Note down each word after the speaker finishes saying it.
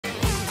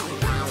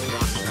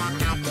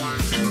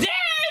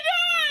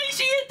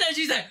that?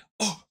 She's like,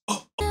 oh,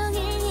 oh,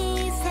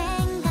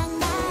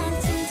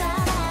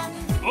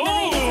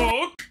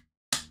 oh.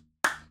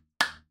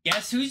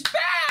 Guess who's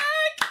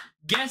back?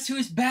 Guess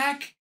who's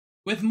back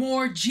with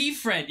more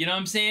GFRIEND? You know what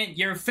I'm saying?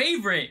 Your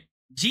favorite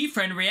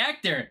GFRIEND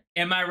reactor.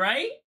 Am I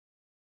right?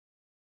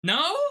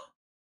 No?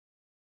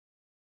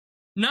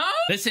 No?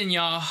 Listen,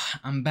 y'all,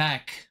 I'm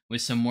back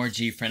with some more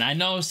GFRIEND. I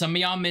know some of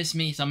y'all miss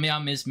me. Some of y'all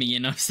miss me, you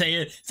know what I'm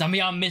saying? Some of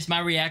y'all miss my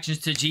reactions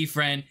to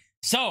GFRIEND.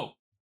 So,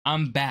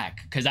 I'm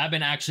back because I've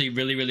been actually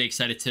really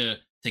excited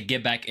to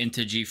get back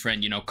into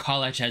GFRIEND. You know,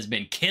 college has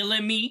been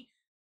killing me,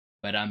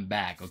 but I'm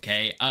back,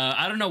 okay?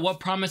 I don't know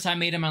what promise I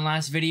made in my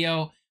last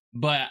video,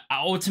 but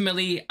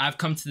ultimately, I've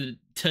come to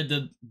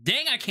the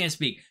dang, I can't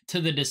speak,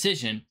 to the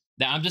decision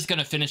that I'm just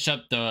gonna finish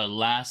up the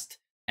last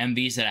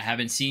MVs that I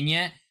haven't seen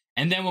yet,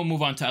 and then we'll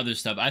move on to other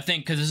stuff. I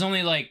think because there's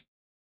only like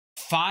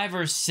 5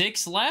 or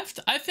 6 left.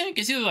 I think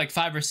it's either like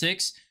 5 or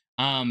 6.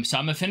 So I'm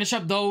gonna finish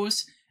up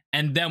those,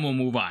 and then we'll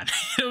move on.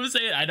 You know what I'm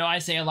saying? I know I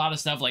say a lot of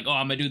stuff like, oh,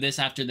 I'm gonna do this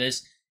after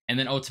this, and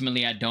then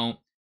ultimately I don't.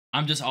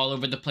 I'm just all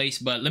over the place,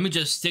 but let me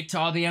just stick to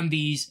all the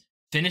MVs,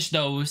 finish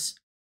those,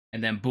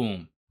 and then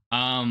boom.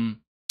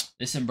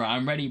 Listen, bro,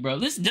 I'm ready, bro.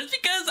 Listen, just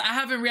because I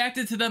haven't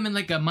reacted to them in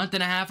like a month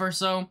and a half or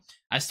so,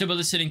 I still be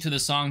listening to the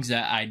songs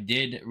that I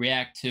did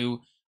react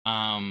to.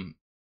 Yeah, I'm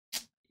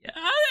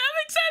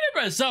excited,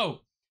 bro.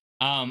 So,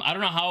 I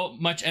don't know how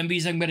much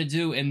MVs I'm gonna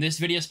do in this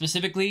video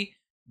specifically,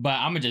 but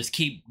I'm gonna just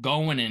keep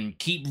going and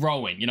keep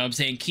rowing. You know what I'm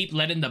saying? Keep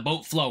letting the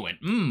boat flowing.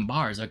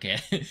 Bars, okay.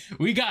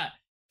 We got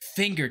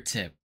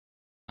Fingertip.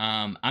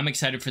 I'm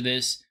excited for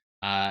this.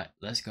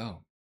 Let's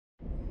go.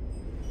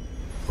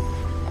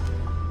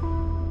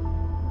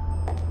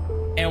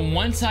 And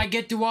once I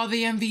get through all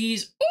the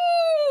MVs,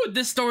 ooh,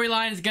 this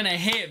storyline is gonna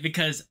hit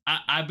because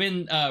I've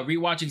been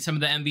rewatching some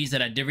of the MVs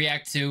that I did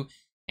react to,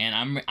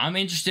 and I'm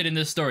interested in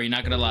this story,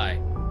 not gonna lie.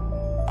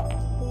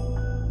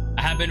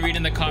 I have been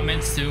reading the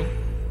comments too.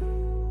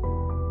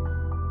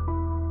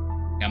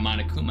 Got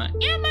Monokuma.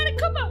 Yeah,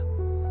 Monokuma!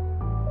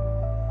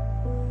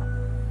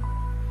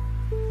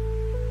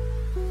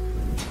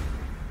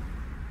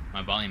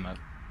 My volume up.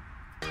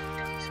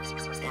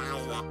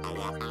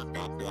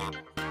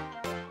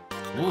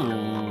 Ooh.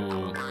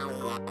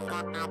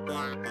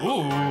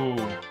 Ooh.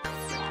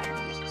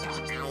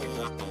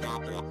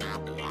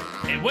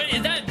 Hey, what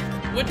is that?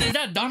 What is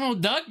that?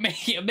 Donald Duck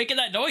making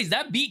that noise?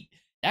 That beat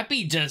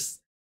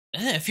just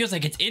it feels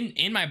like it's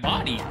in my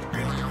body.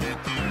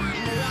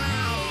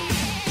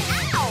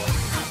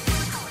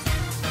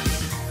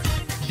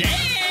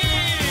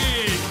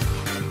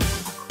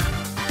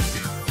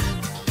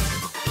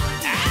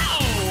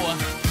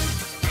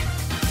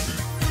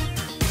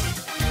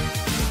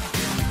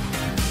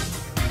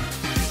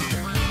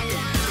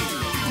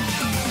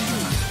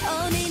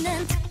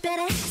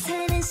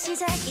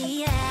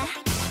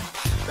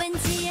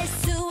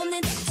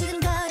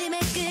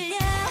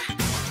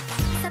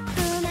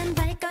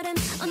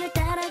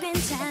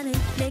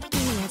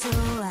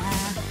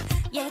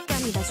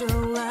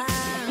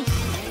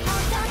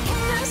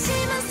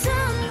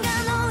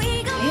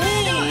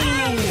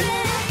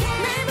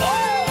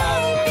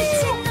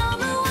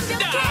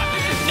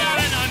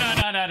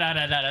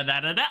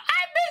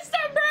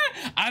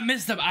 I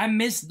missed them. I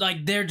missed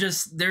like their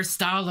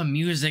style of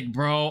music,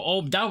 bro.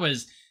 Oh, that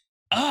was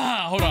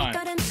hold on.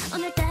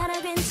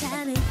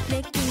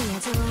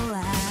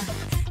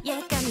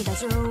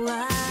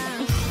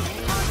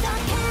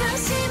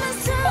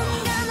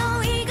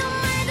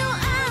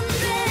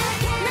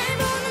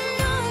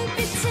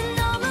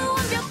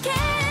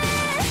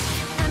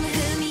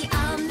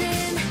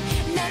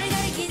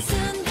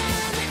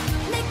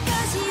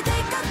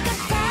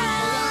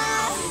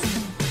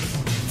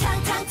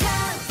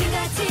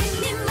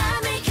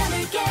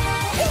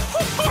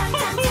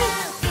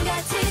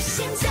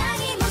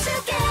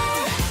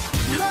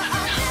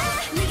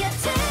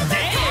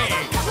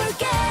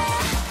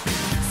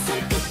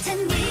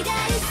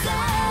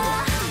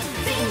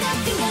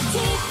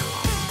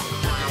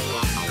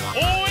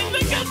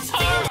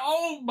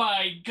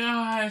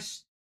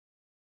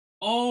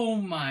 Oh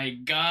my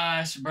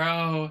gosh,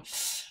 bro.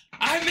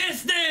 I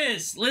missed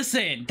this.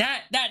 Listen,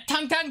 that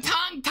tongue,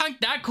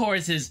 that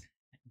chorus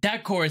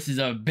is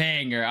a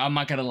banger. I'm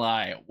not gonna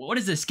lie. What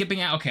is this?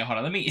 Skipping out? Okay, hold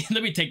on. Let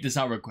me take this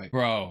out real quick.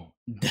 Bro,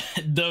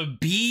 the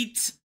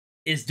beat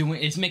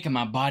is making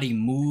my body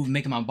move,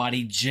 making my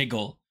body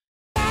jiggle.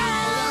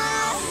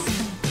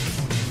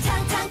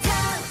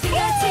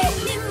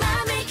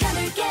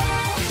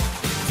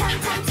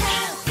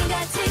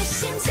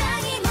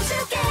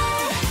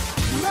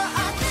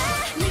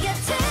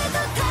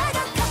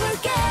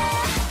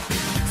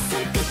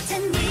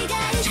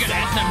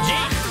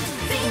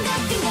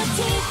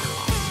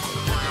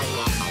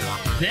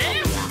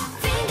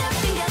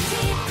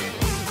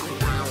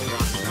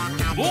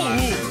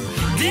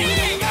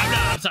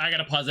 I'm sorry, I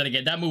gotta pause that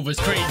again. That move was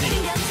crazy. Damn,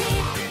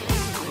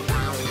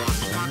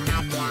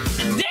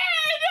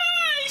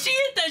 she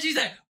hit that. She's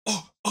like,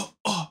 oh.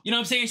 You know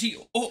what I'm saying? She,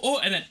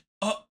 and then,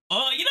 you know what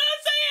I'm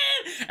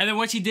saying? And then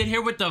what she did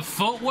here with the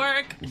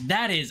footwork,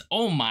 that is,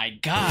 oh my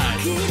God.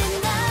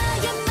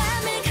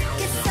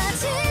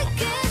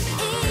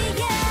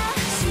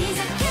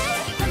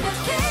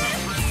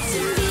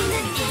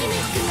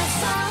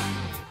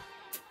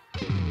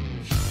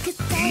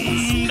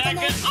 That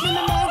good.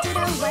 Oh!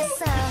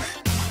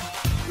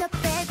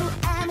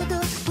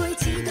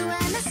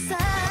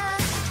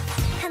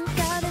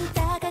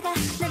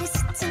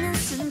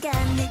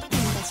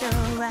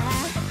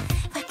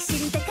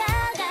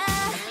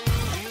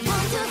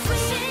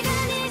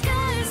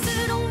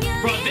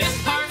 Bro,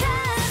 this part.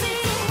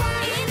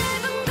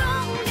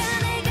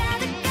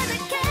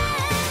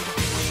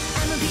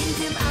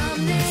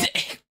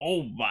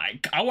 Oh my!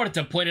 I wanted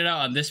to point it out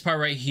on this part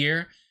right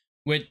here,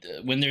 with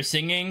when they're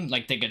singing,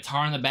 like the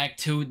guitar in the back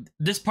too.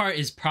 This part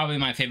is probably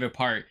my favorite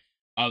part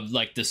of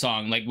like the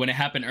song. Like when it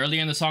happened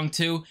earlier in the song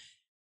too.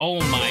 Oh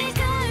my!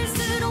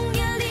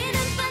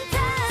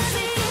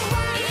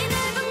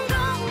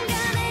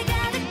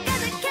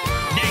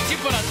 Dang, she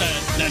put out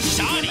the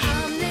shoddy.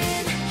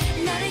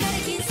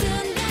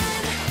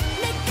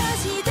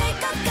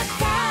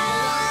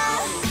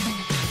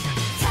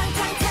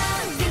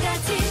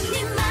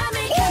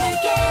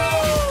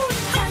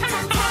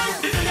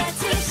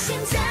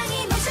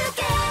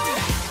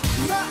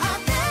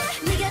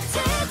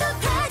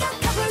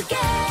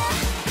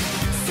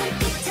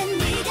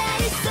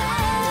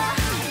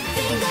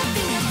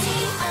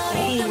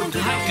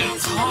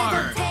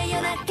 Guitar.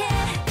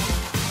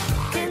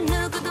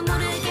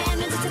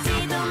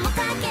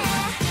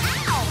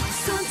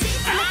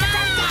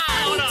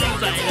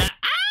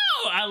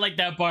 Ow! I like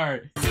that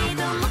part.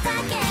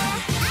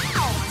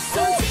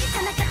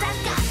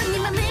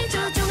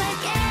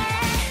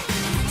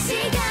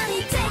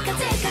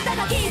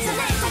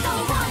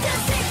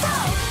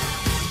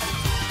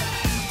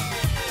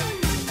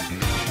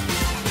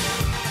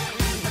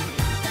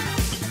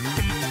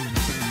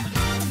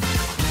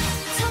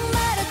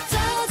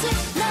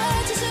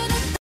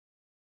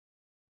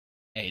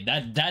 Hey,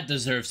 that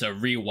deserves a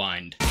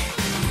rewind.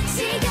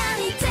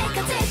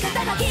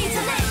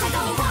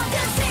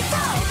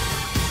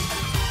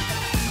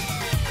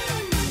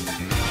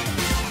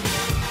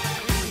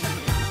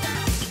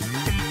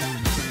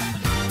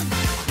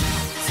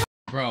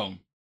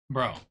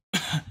 Bro,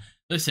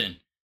 listen,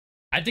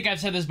 I think I've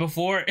said this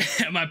before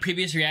in my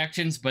previous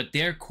reactions, but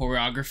their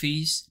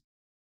choreographies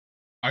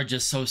are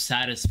just so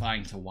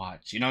satisfying to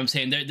watch. You know what I'm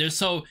saying? They're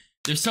so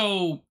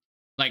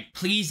like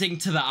pleasing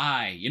to the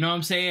eye. You know what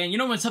I'm saying? You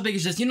know when something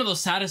is just, you know,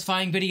 those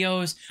satisfying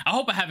videos? I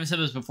hope I haven't said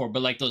this before,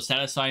 but like those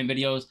satisfying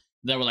videos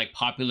that were like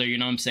popular, you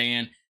know what I'm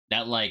saying?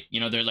 That like, you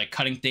know, they're like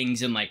cutting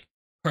things in like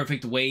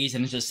perfect ways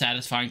and it's just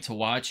satisfying to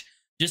watch.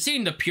 Just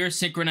seeing the pure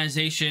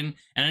synchronization,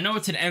 and I know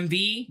it's an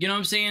MV, you know what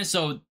I'm saying?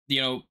 So,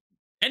 you know,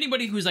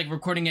 anybody who's like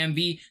recording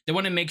MV, they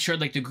want to make sure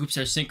like the groups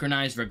are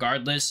synchronized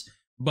regardless.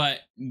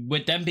 But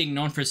with them being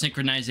known for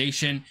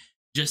synchronization,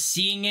 just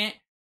seeing it,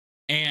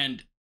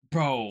 and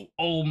bro,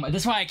 oh my,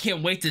 that's why I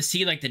can't wait to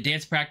see like the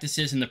dance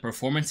practices and the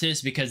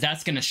performances, because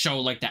that's gonna show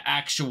like the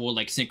actual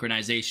like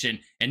synchronization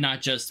and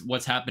not just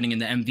what's happening in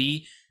the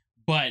MV.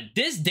 But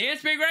this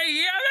dance break right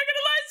here, I'm not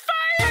gonna lie, it's fire!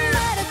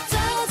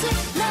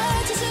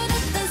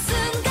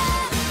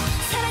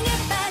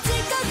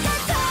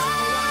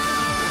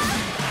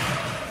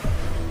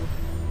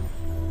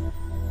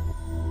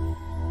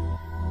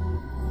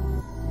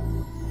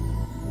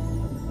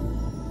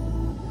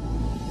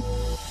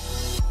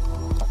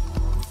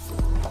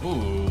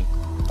 Ooh.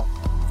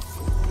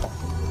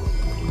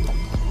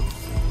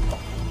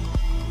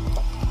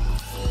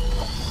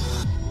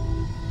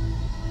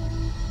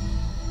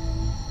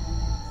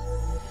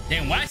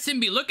 Damn, why Sim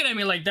be looking at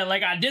me like that?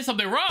 Like I did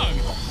something wrong.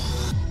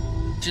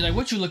 She's like,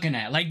 what you looking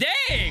at? Like,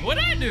 dang,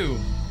 what'd I do?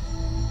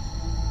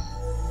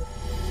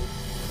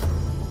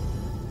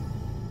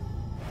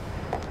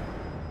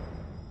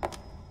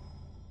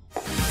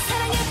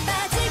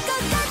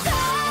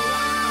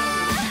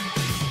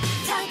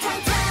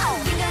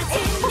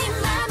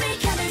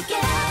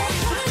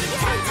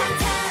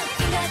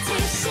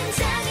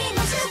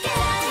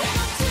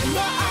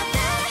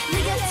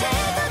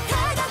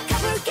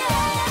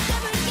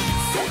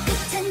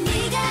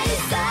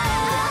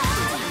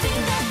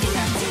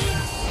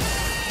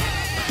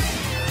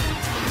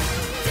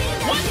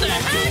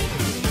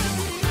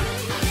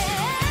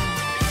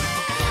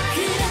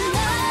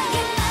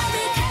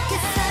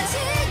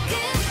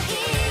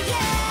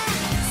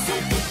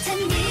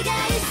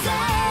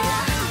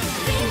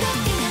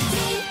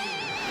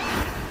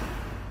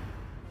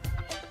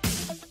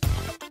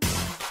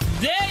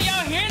 Did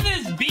y'all hear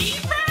this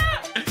beat, bro?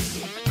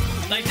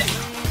 Like that.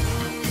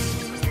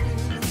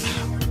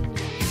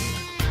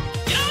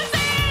 You know what I'm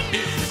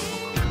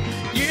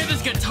saying? You hear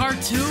this guitar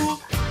too?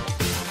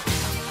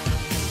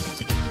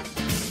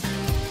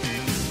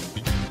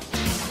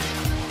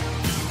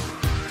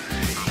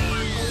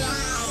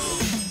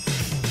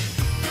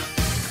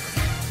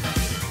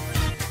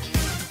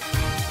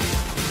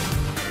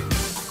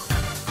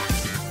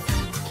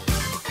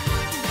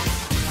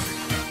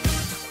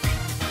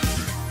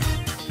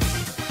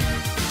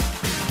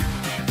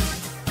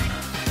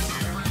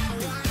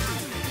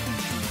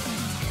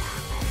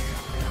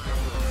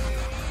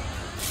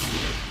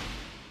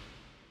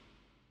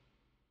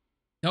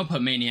 Don't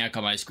put Maniac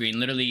on my screen.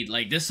 Literally,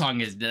 like this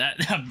song is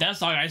that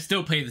song I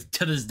still play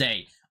to this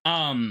day.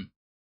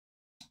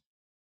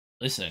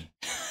 listen,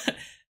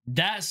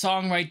 that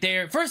song right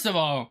there. First of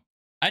all,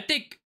 I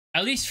think,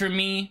 at least for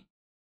me,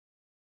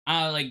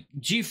 like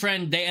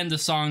GFRIEND, they end the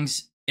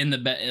songs in the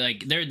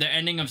like the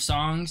ending of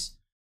songs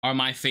are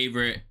my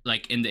favorite,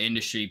 like in the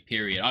industry,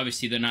 period.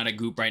 Obviously they're not a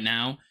group right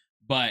now,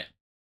 but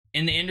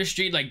in the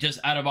industry, like just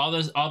out of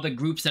all the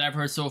groups that I've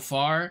heard so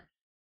far,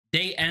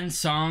 they end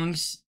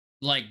songs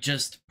like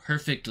just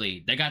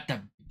perfectly. They got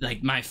the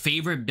like my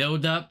favorite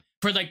build up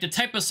for like the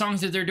type of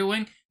songs that they're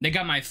doing. They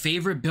got my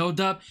favorite build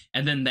up,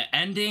 and then the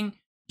ending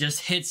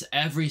just hits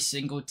every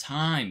single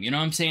time. You know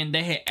what I'm saying?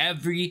 They hit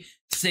every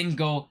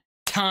single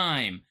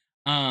time.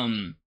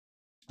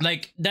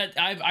 Like that,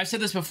 I've said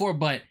this before,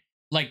 but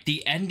like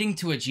the ending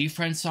to a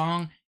GFRIEND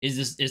song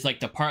is like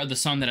the part of the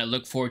song that I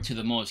look forward to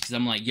the most, because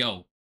I'm like,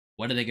 yo,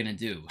 what are they gonna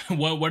do?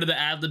 What are the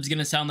ad-libs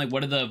gonna sound like?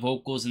 What are the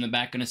vocals in the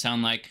back gonna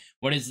sound like?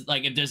 What is,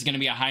 like, if there's gonna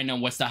be a high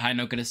note, what's the high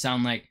note gonna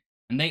sound like?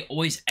 And they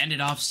always end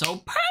it off so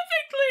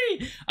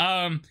perfectly.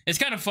 It's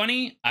kind of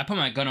funny. I put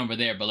my gun over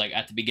there, but like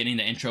at the beginning,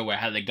 the intro where I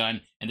had the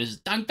gun and this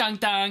is dang dang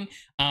dang.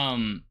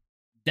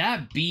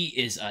 That beat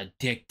is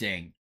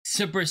addicting.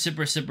 Super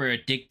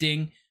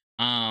addicting.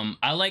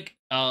 I like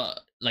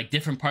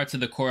different parts of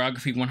the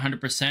choreography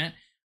 100%.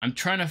 I'm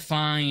trying to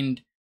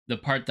find the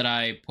part that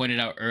I pointed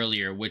out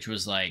earlier, which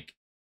was like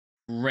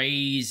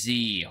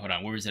crazy. Hold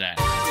on, where was it at?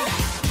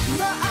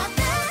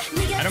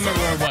 I don't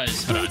remember where it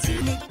was. Hold on.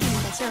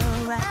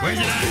 Where's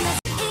it at?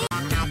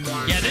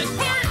 Yeah, this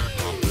part.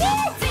 Woo!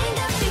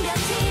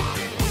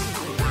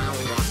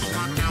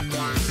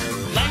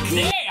 Like,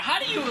 there. How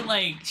do you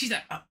like? She's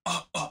like,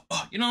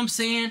 you know what I'm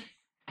saying?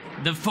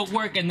 The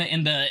footwork and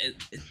the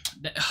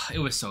it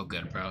was so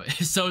good, bro.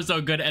 It's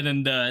so good. And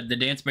then the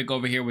dance break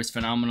over here was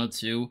phenomenal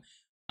too.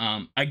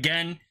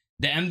 Again,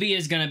 the MV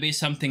is gonna be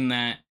something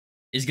that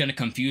is gonna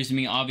confuse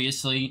me,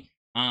 obviously,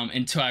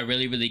 until I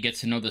really get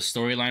to know the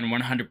storyline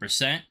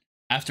 100%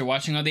 after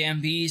watching all the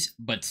MVs.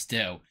 But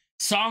still,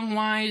 song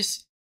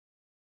wise,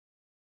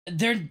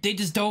 they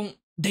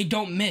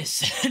don't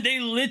miss. They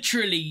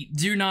literally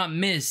do not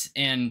miss.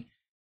 And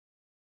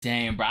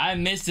damn, bro, I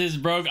miss this,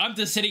 bro. I'm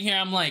just sitting here,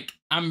 I'm like,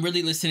 I'm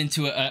really listening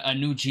to a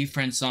new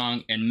GFRIEND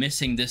song and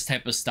missing this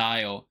type of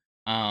style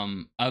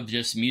of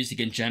just music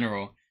in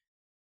general.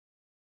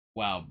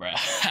 Wow, bro.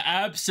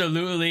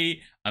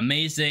 Absolutely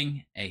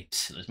amazing. Hey,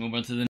 let's move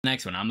on to the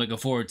next one. I'm looking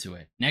forward to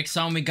it. Next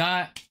song we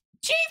got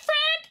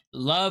GFRIEND,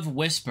 Love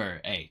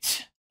Whisper. Hey,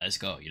 let's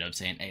go. You know what I'm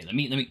saying? Hey, let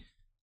me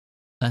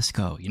let's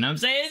go. You know what I'm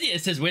saying?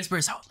 It says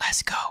whisper, so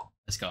let's go.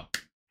 Let's go.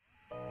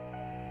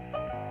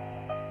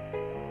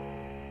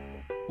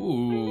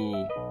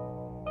 Ooh.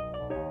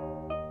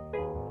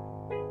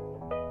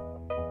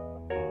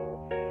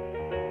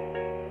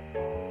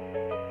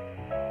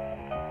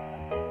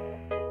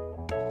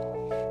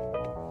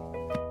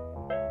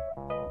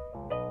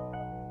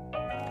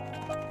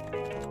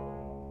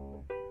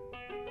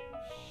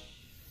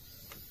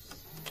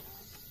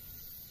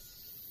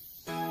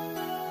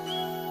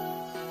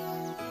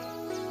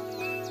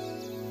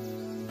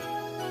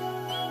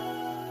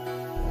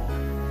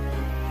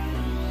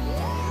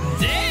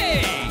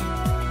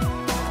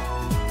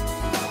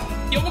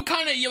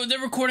 Yo, they're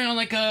recording on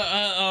like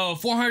a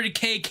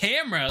 400K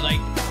camera. Like,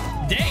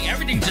 dang,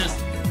 everything just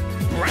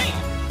great.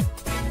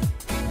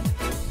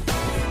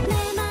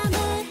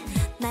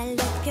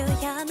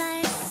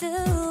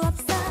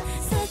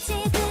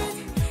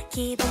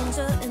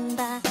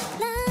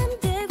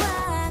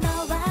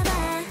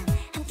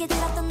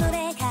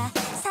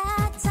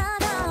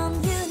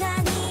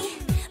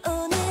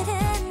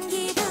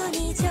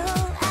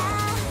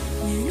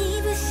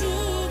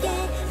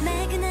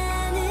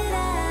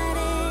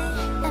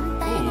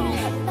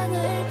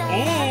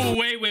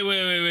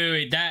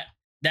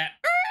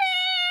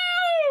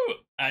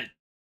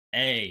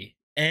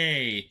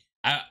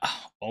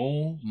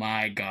 Oh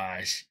my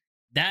gosh,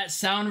 that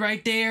sound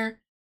right there,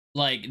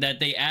 like that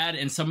they add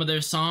in some of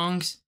their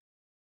songs,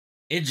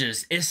 it's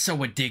so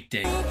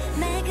addicting.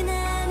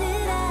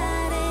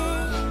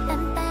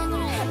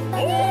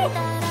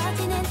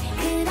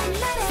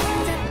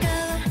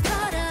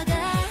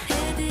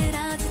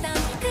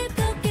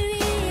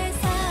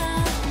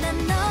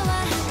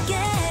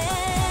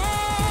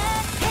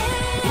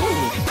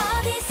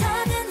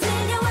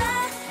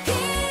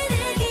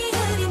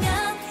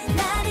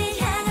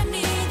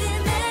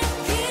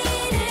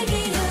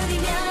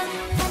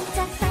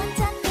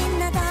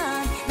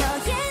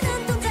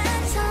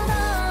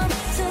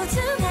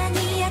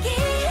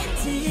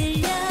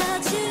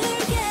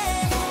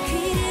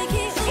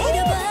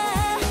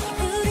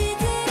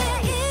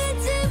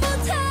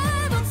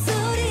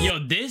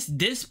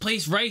 This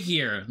place right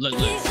here, look.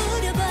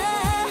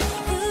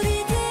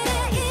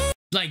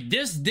 Like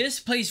this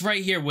place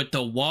right here with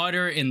the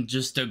water and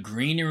just the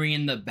greenery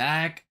in the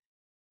back.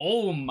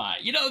 Oh my,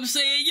 you know what I'm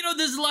saying? You know,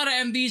 there's a lot of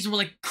MVs with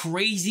like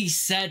crazy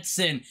sets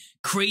and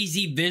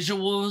crazy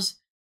visuals,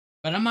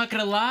 but I'm not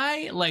gonna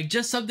lie, like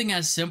just something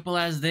as simple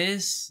as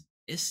this,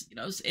 it's, you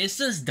know, it's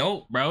just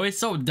dope, bro. It's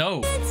so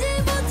dope.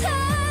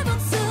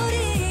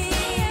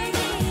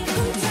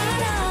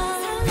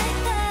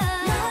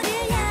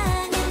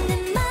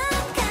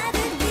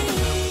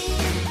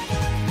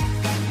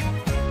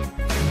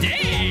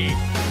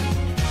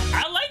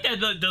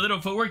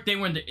 little footwork thing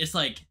when it's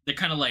like they're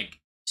kind of like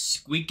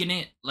squeaking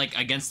it like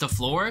against the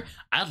floor.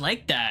 I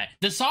like that.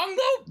 The song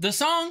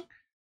though,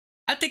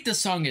 I think the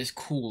song is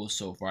cool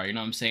so far. You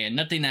know what I'm saying?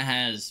 Nothing that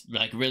has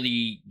like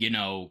really, you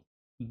know,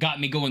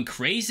 got me going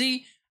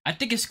crazy. I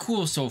think it's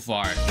cool so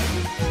far.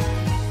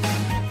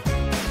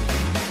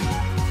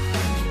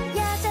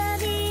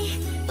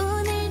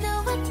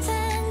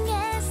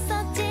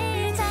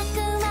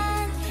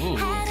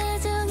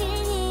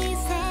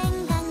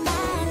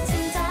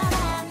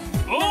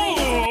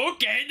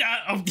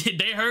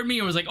 They heard me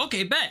and was like,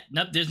 okay, bet.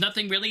 No, there's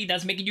nothing really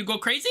that's making you go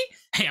crazy.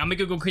 Hey, I'm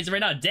making you go crazy right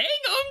now. Dang,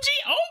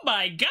 Oh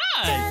my god.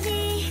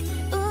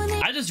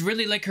 I just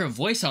really like her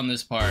voice on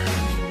this part.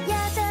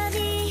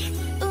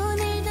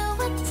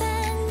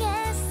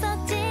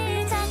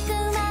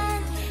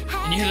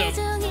 And you hear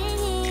the...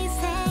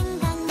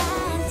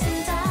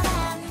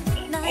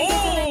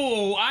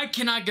 Oh, I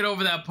cannot get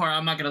over that part.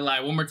 I'm not gonna lie.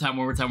 One more time.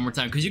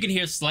 Because you can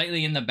hear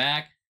slightly in the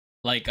back,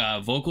 like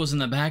vocals in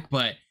the back,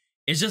 but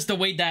it's just the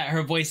way that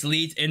her voice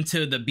leads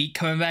into the beat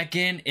coming back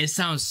in. It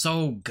sounds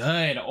so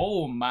good.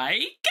 Oh my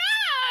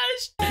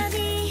gosh!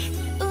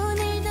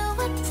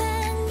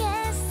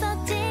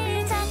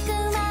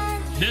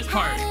 This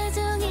part.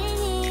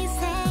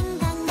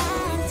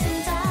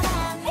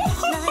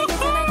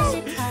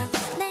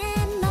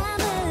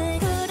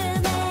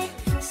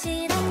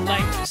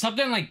 Like,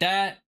 something like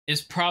that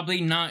is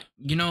probably not,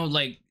 you know,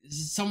 like,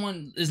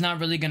 someone is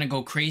not really gonna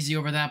go crazy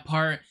over that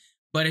part.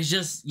 But it's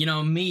just, you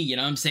know, me, you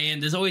know what I'm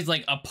saying? There's always,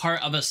 like, a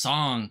part of a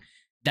song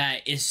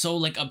that is so,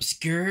 like,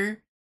 obscure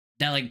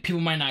that, like, people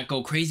might not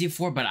go crazy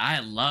for, but I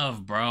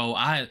love, bro.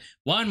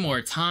 One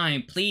more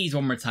time, please,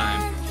 one more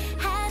time.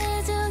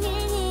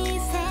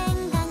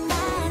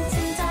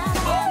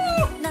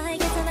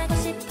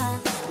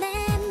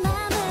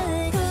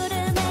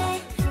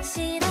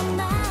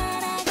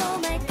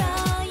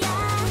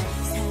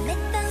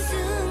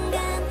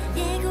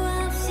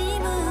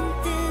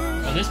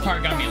 Oh, this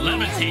part got me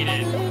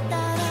levitated.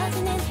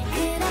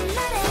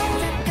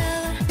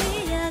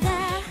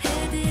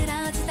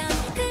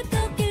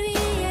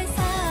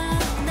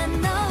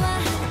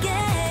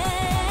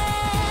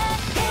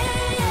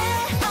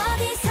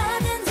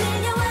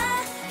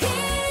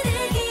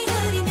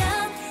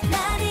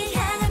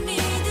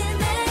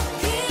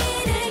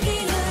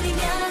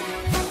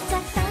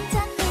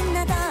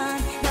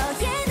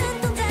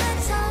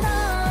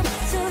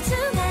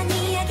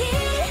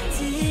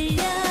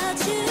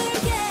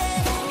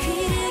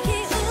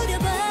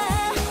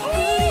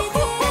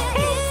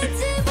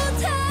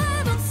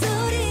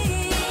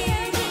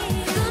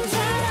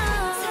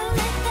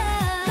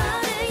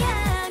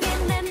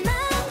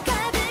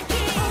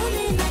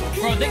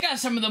 They got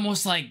some of the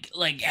most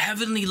like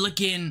heavenly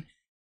looking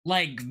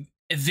like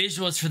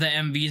visuals for the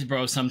MVs,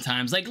 bro.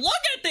 Sometimes, like, look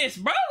at this,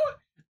 bro.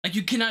 Like,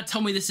 you cannot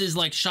tell me this is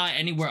like shot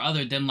anywhere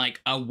other than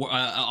like a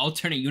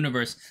alternate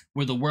universe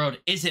where the world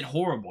isn't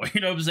horrible.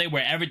 You know what I'm saying?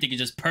 Where everything is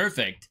just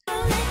perfect.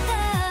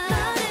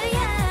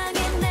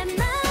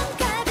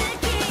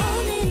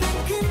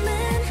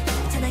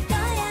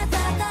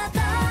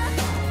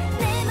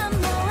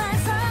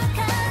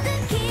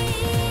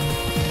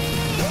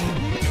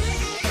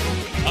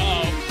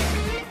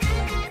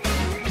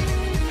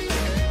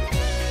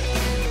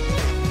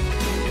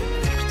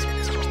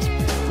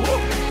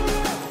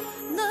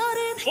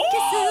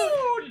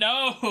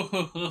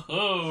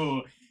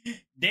 Oh,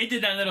 they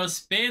did that little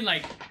spin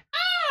like,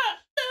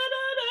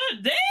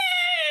 dang,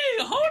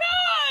 hold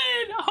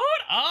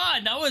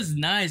on, that was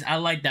nice. I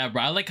like that,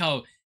 bro. I like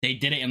how they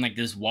did it in like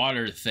this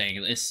water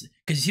thing. It's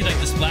because you see like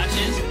the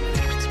splashes.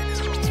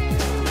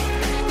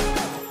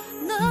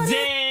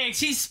 Dang,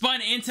 she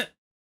spun into,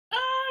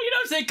 you know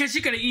what I'm saying? Because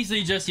she could have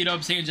easily just, you know what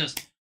I'm saying,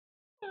 just,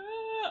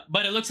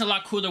 but it looks a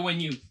lot cooler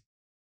when you.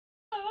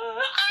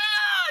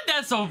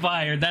 That's so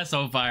fire. That's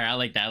so fire. I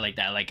like that. I like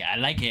that. I like it. I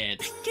like it.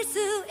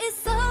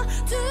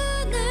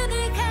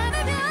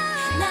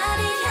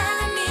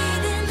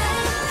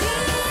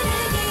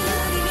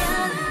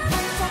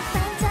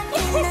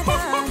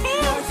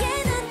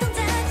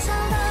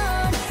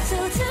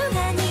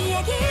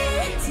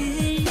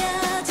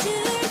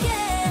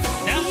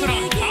 That's what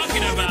I'm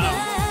talking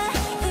about.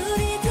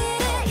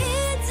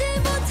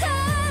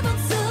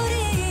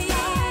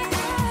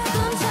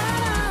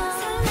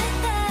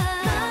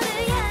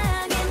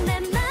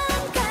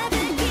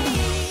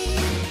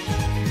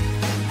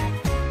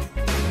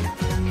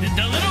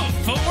 The little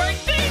footwork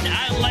thing,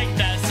 I like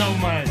that so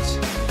much.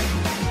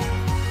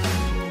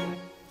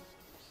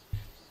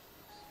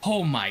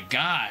 Oh my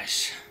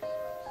gosh.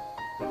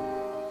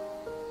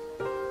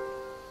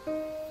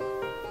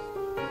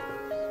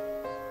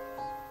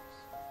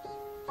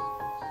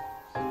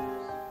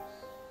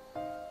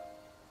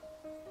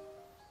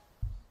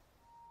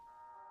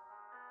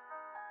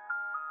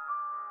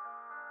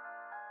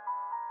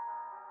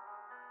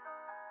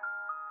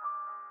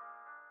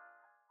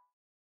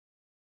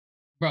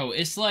 Bro,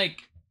 it's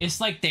like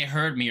they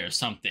heard me or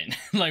something.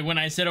 Like when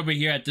I said over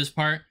here at this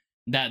part,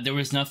 that there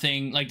was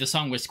nothing, like the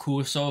song was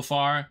cool so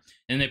far,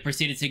 and they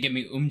proceeded to give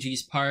me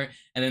Umji's part,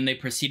 and then they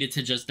proceeded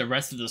to just the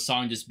rest of the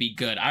song just be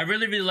good. I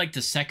really like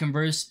the second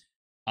verse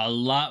a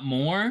lot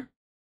more,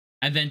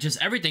 and then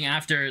just everything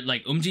after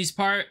like Umji's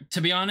part,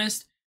 to be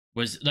honest,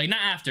 was like,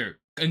 not after,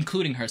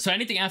 including her. So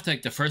anything after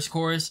like the first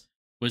chorus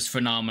was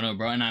phenomenal,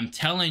 bro. And I'm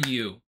telling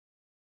you,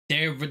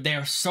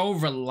 they're so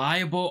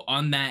reliable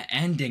on that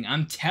ending.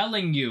 I'm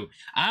telling you,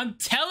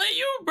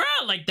 bro.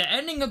 Like the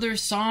ending of their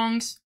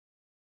songs,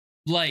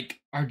 like,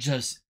 are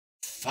just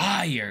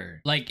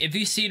fire. Like if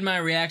you seen my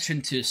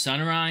reaction to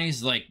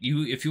Sunrise, like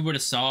if you would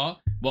have saw,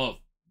 well,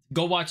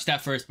 go watch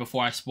that first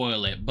before I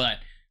spoil it. But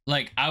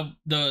like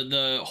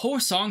the whole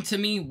song to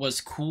me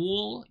was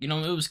cool. You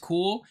know, it was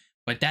cool.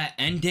 But that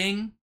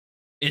ending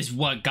is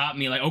what got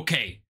me like,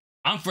 okay,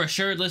 I'm for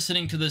sure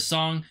listening to this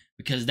song,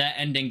 because that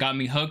ending got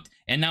me hooked,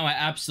 and now I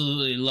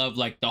absolutely love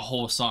like the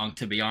whole song,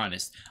 to be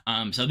honest.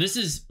 So this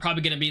is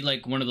probably gonna be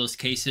like one of those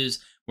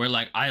cases where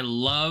like I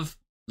love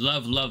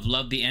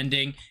the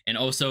ending, and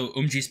also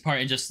Umji's part,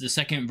 and just the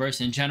second verse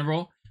in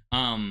general.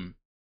 And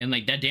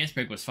like that dance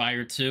break was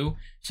fire too.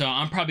 So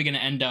I'm probably gonna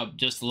end up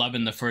just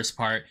loving the first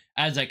part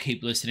as I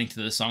keep listening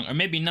to the song, or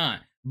maybe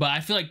not. But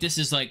I feel like this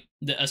is like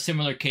a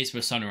similar case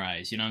with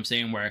Sunrise, you know what I'm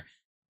saying, where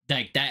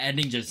like that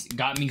ending just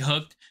got me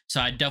hooked.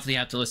 So I definitely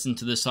have to listen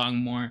to the song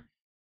more.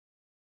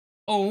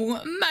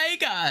 Oh my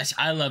gosh,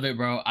 I love it,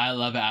 bro. I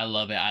love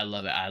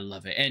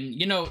it. And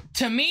you know,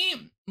 to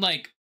me,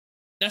 like,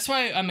 that's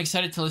why I'm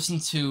excited to listen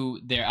to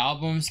their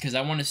albums, because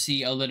I want to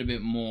see a little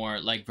bit more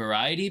like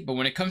variety. But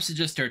when it comes to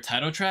just their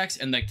title tracks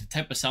and like the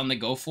type of sound they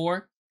go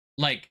for,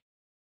 like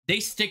they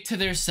stick to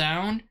their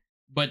sound,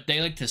 but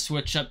they like to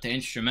switch up the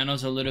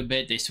instrumentals a little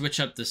bit. They switch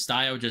up the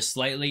style just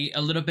slightly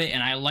a little bit,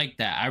 and I like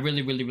that. I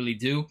really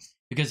do,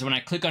 because when I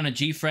click on a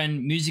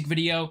GFRIEND music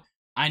video,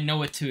 I know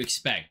what to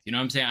expect. You know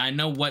what I'm saying? I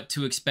know what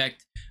to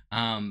expect,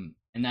 and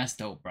that's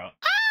dope, bro.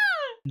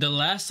 The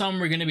last song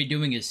we're gonna be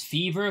doing is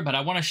Fever, but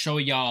I want to show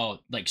y'all,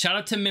 like, shout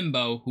out to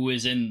Mimbo, who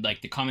is in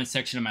like the comment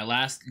section of my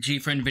last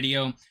GFRIEND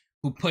video,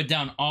 who put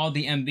down all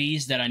the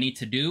MVs that I need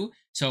to do.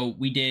 So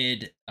we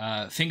did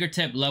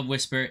Fingertip, Love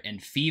Whisper,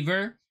 and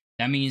Fever.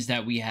 That means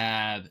that we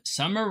have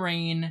Summer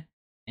Rain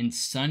and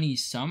Sunny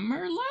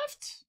Summer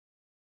left.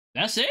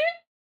 That's it?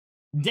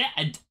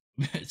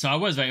 So I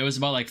was right. It was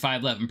about like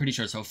 5 left, I'm pretty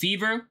sure. So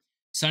Fever,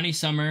 Sunny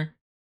Summer,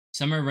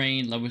 Summer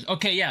Rain, Love Whisper.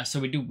 Okay, yeah.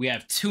 So we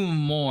have 2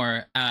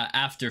 more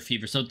after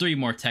Fever. So 3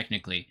 more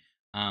technically.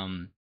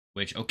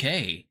 Which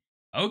okay.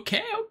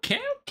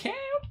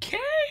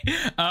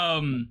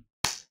 All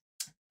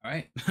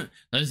right.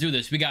 Let's do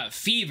this. We got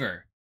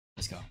Fever.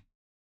 Let's go.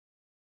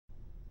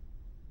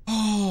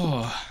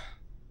 Oh.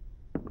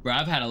 Bro,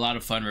 I've had a lot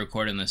of fun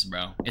recording this,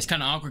 bro. It's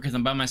kind of awkward because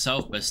I'm by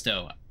myself, but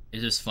still,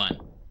 it's just fun.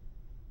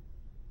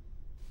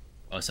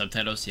 Oh,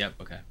 subtitles? Yep,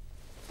 okay.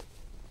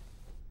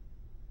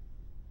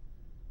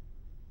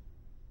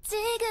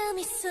 지금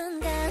이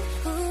순간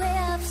후회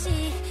없이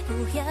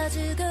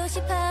보여주고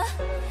싶어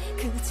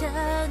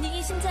그저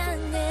네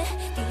심장에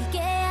뛰게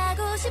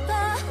하고 싶어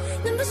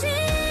눈부신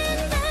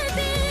달빛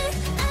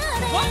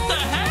아래 What the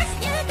heck?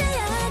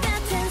 열대야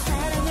같은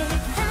사랑을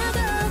하고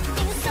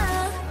있어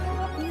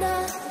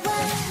너와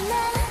나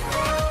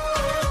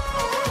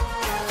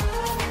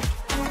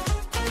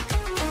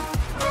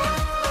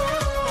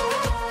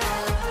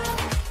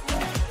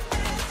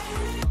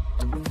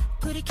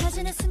불이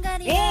켜지는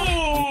순간이야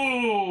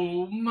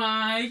Oh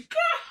my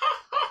gosh!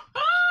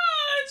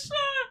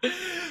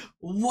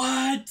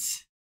 What?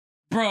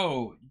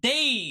 Bro,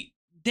 they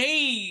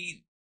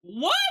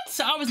what?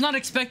 I was not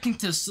expecting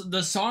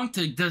the song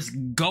to just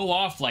go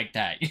off like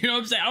that. You know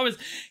what I'm saying? I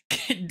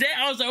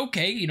was like,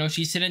 okay, you know,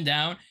 she's sitting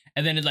down,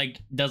 and then it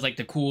like does like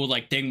the cool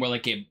like thing where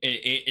like it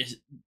is,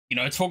 you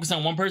know, it's focused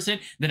on one person,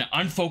 then it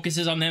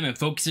unfocuses on them and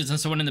focuses on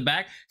someone in the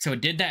back. So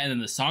it did that, and then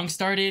the song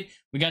started.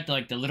 We got the,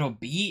 like the little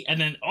beat, and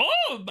then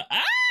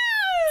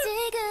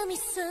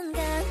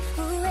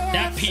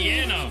that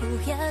piano.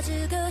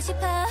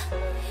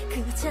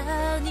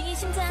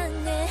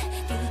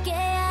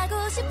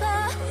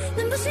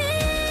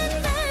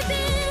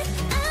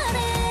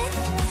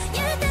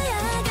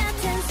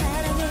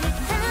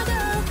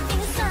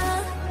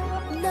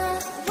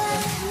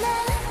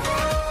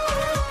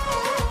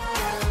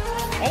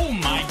 Oh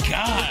my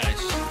gosh.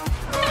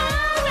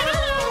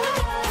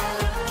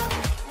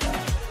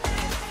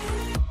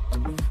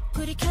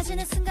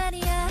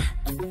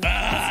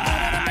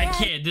 I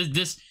can't.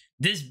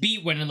 This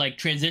beat when it like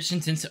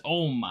transitions into,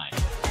 oh my.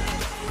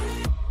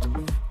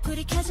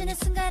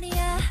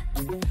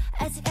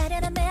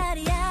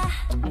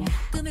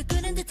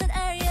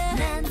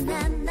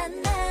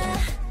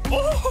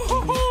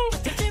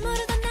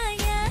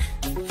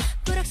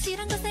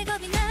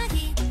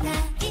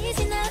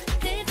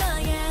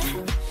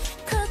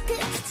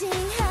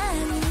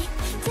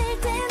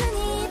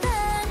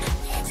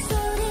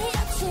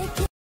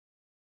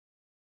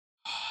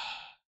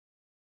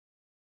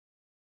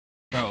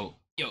 Bro,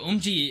 yo,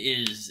 Umji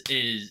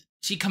is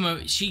she coming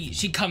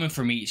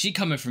for me. She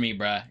coming for me,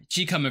 bruh.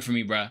 She coming for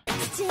me, bruh.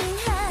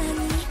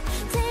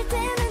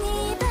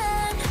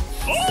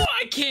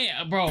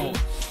 can't, bro.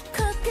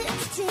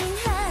 코끝이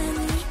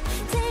하니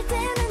될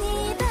때는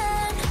이밤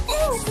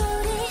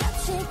소리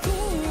없이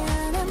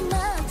피어나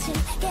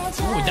멋지게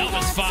Ooh, that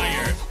was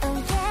fire.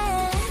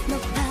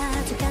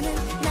 높아져가는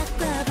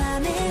낮과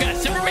밤에 Got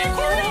Superman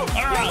choreo?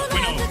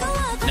 Wait, no.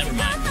 Never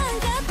mind.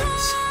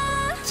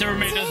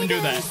 Superman doesn't do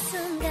that.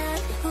 순간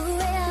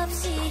후회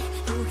없이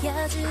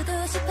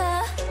보여주고 싶어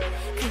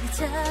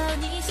그저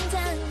네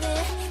심장에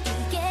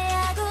이게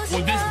하고 싶어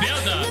With this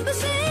build-up.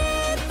 눈부신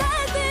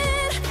달빛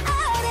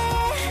아래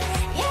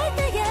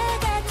열대야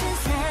같은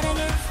사랑을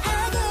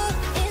하고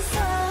있어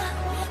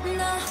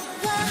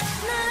너와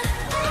나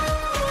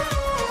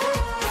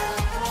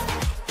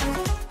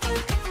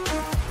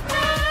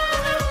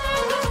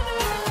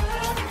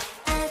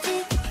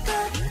아직도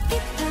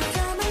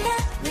깊어져만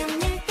가는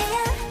열대야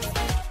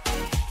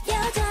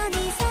여전히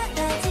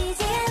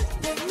사라지지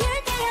않는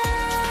열대야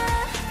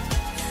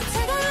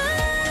차가운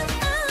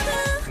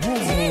어둠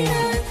지난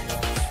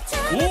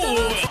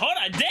Ooh, hold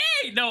on.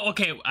 Dang! No,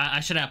 okay. I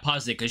should have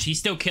paused it because she's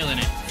still killing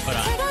it. Hold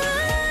on.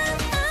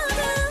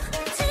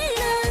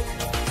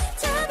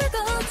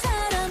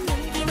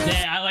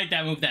 Yeah, I like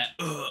that move. That,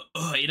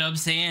 you know what I'm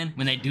saying?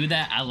 When they do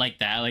that, I like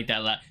that. I like that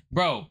a lot.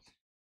 Bro,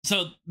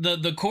 so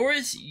the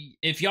chorus,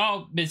 if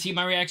y'all been seeing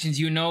my reactions,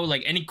 you know,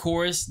 like any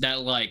chorus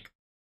that like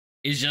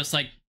is just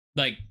like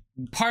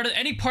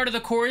any part of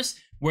the chorus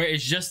where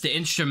it's just the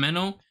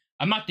instrumental,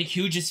 I'm not the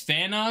hugest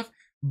fan of,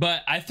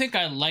 but I think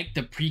I like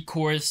the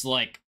pre-chorus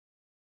like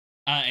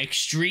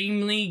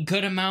extremely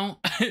good amount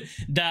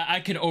that I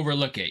can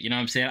overlook it. You know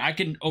what I'm saying? I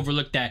can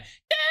overlook that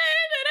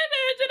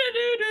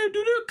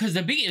because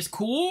the beat is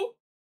cool,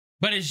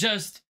 but it's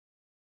just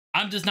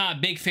I'm just not a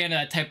big fan of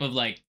that type of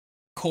like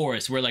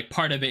chorus where like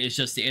part of it is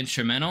just the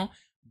instrumental.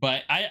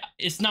 But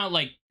it's not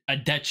like a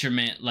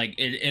detriment, like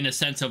in a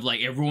sense of like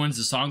it ruins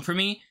the song for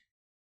me.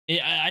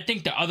 I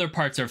think the other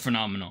parts are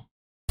phenomenal.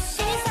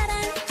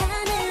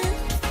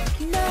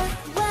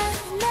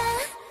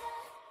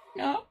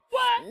 No,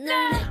 what?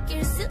 널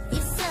느낄 수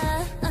있어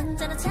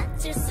언제나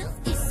찾을 수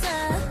있어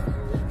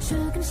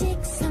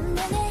조금씩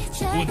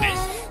선명해져가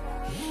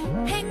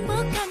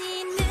행복한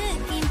이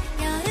느낌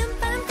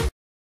여름밤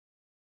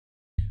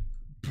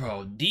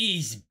Bro,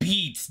 these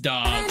beats,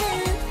 dog.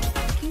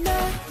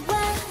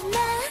 너와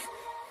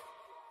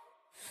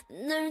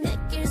나널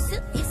느낄 수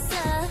있어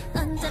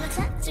언제나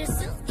찾을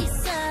수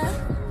있어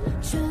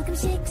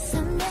조금씩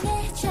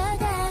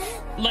선명해져가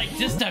Like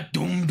just that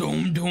doom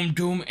doom doom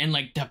doom and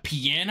like the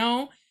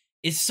piano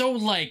is so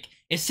like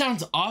it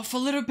sounds off a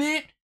little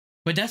bit,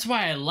 but that's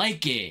why I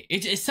like it.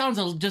 It sounds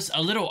just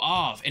a little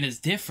off and it's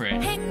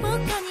different.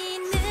 행복한 이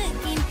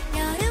느낌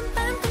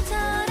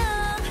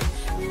여름밤처럼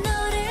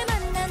너를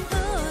만난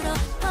후로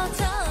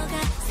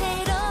퍼져가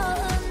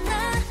새로운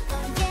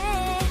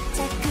나의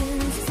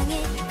작은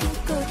세상에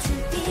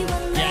불꽃을 피워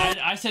Yeah,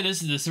 I said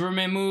this is the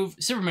Superman move.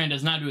 Superman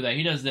does not do that.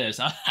 He does this.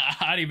 I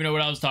don't even know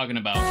what I was talking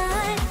about.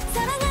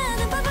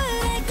 사랑하는 법을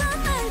알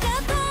것만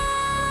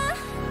같아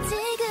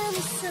지금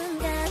이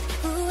순간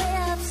후회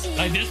없이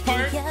Like this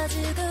part?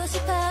 보여주고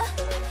싶어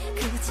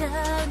그저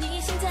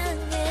네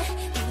심장에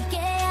이게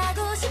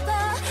하고 싶어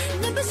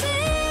눈부신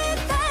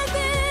달빛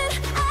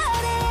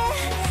아래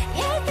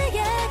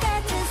열대야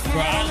같은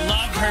Bro, I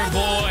love her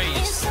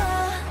voice.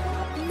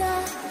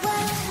 너와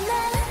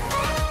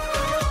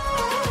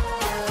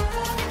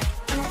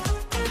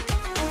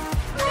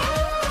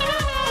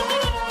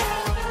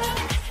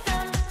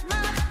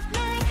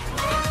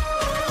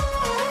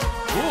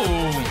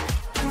Ooh.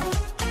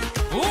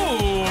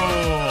 Ooh.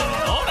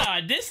 Hold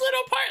on. This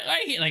little part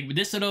right here, like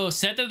this little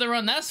set that they're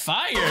on, that's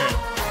fire.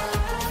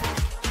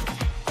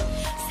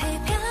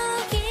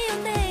 새벽이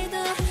온데도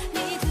네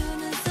두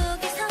눈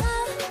속에서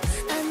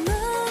아무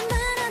말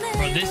안 해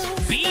Bro, this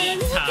beat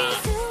top.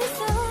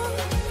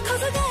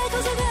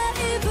 거저가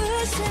이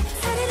불씨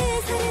사리리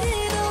사리리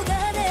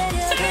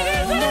녹아내려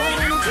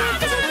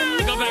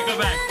Go back, go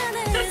back.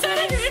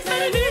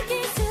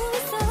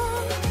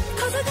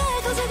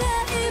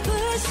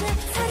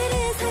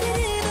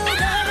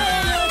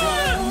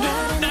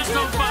 That's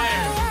so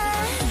fire.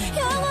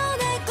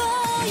 영원할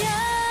거야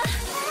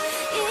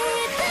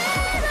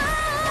이대로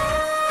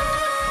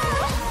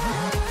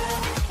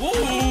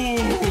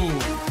Ooh.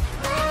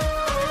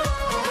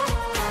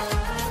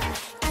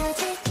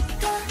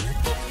 아직도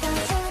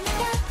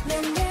깊어져나가는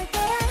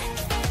열대야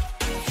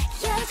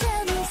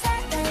여전히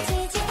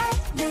사라지지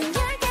않는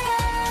열대야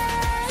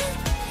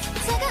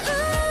차가운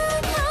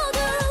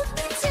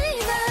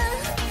어둠지만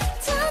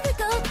저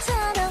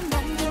불꽃처럼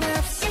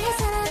남김없이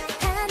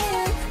사랑하는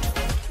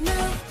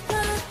너와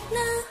나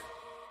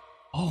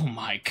Oh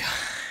my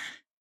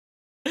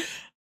god.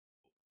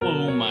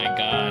 Oh my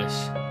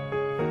gosh.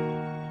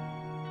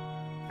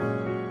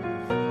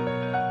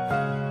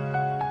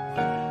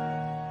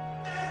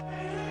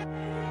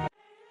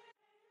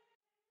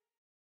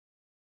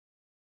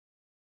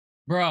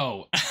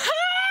 Bro.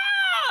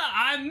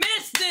 I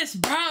missed this,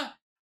 bro.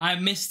 I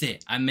missed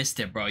it,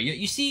 bro.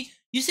 You see,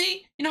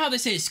 you know how they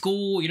say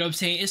school, you know what I'm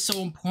saying? It's so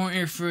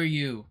important for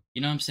you.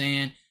 You know what I'm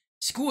saying?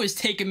 School is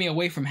taking me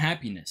away from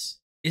happiness.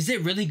 is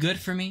it really good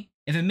for me?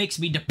 If it makes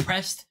me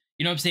depressed,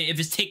 you know what I'm saying? If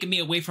it's taking me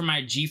away from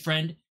my G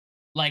friend,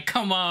 like,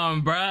 come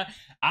on, bruh.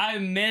 I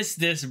missed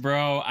this,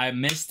 bro. I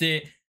missed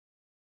it.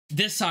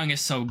 This song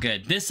is so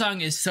good. This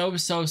song is so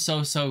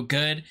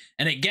good.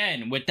 And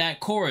again, with that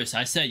chorus,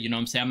 I said, you know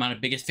what I'm saying, I'm not the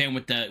biggest fan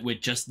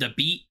with just the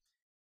beat.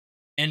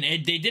 And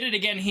they did it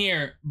again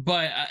here,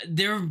 but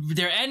their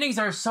endings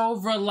are so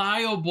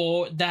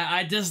reliable that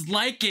I just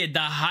like it. The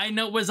high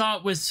note was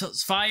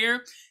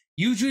fire.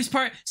 Yuju's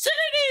part,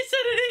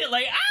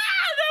 like,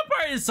 that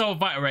part is so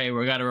fire. Right,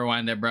 we gotta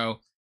rewind that, bro.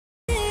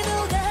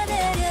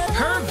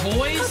 Her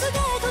voice.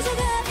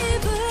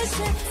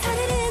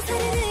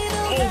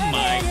 Oh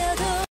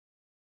my.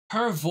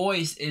 Her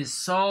voice is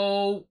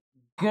so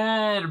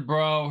good,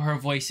 bro. Her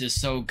voice is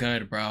so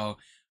good, bro.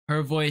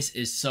 Her voice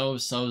is so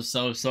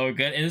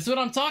good. And it's what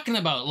I'm talking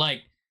about.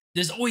 Like,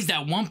 there's always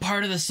that one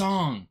part of the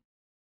song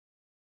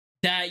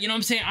that, you know what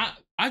I'm saying?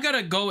 I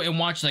gotta go and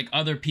watch like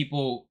other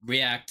people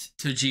react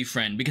to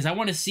GFRIEND because I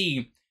want to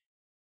see,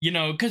 you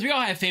know, because we all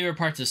have favorite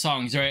parts of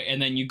songs, right?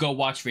 And then you go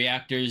watch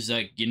reactors,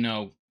 like, you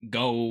know,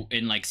 go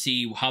and like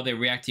see how they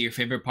react to your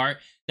favorite part.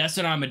 That's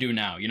what I'm gonna do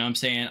now. You know what I'm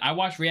saying? I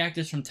watch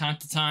reactors from time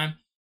to time,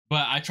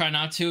 but I try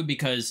not to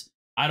because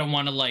I don't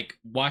want to like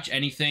watch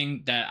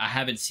anything that I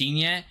haven't seen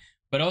yet.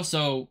 But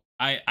also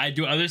I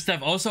do other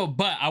stuff also,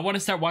 but I want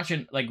to start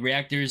watching like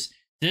reactors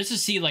just to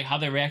see like how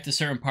they react to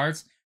certain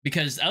parts,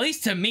 because at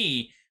least to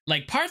me,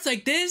 like parts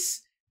like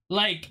this,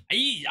 like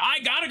I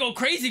gotta go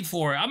crazy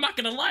for it. I'm not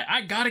gonna lie,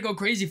 I gotta go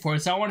crazy for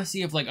it. So I want to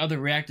see if like other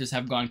reactors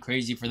have gone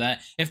crazy for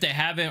that. If they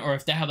haven't, or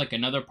if they have like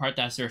another part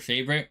that's their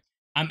favorite,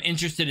 I'm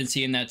interested in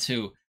seeing that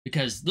too.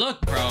 Because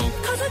look, bro.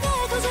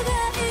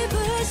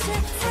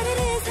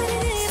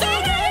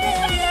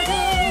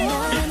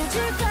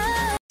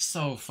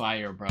 So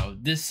fire, bro.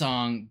 This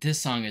song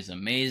is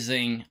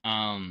amazing.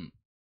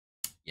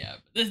 Yeah,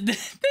 this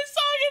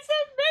song is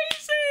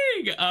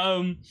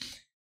amazing.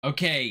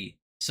 Okay,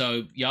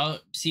 so y'all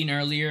seen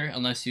earlier,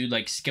 unless you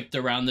like skipped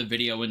around the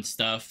video and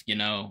stuff, you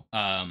know,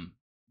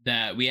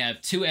 that we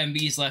have 2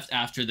 MVs left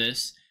after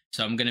this.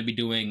 So I'm gonna be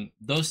doing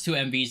those 2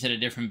 MVs in a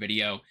different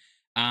video.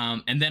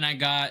 And then I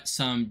got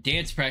some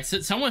dance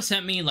practice. Someone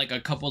sent me like a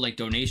couple like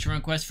donation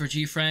requests for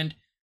GFRIEND.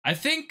 I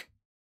think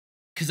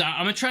because I'm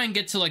gonna try and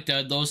get to like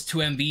those 2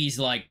 MVs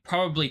like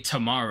probably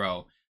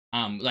tomorrow,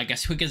 like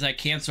as quick as I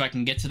can, so I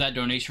can get to that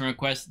donation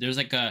request. There's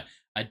like a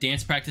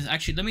dance practice.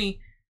 Actually, let me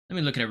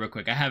look at it real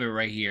quick. I have it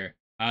right here.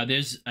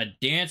 There's a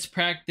dance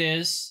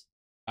practice,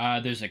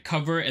 there's a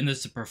cover, and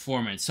there's a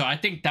performance. So I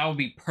think that would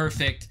be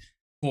perfect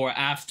for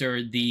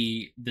after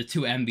the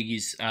 2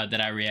 MVs that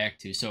I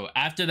react to. So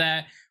after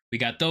that, we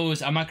got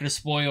those. I'm not gonna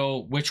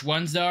spoil which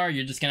ones they are.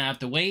 You're just gonna have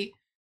to wait.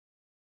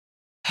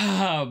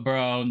 Oh,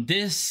 bro,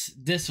 this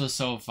was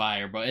so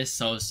fire, bro. It's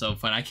so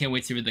fun. I can't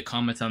wait to read the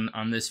comments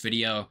on this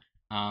video.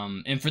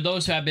 And for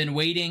those who have been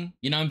waiting,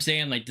 you know what I'm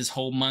saying, like this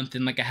whole month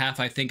and like a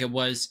half, I think it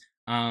was,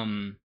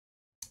 my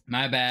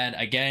bad.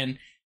 Again,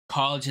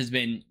 college has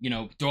been, you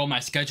know, throwing my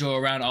schedule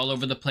around all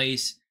over the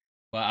place,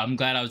 but I'm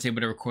glad I was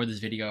able to record this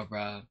video,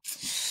 bro.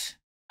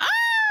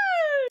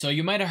 So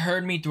you might have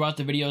heard me throughout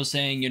the video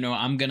saying, you know,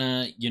 I'm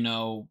gonna, you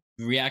know,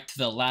 react to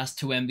the last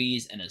 2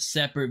 MVs in a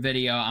separate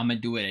video. I'm gonna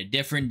do it a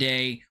different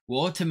day.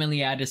 Well,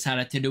 ultimately I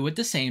decided to do it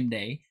the same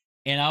day,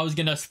 and I was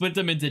gonna split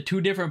them into 2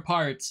 different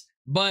parts,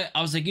 but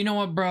I was like, you know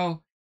what,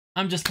 bro,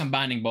 I'm just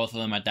combining both of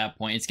them at that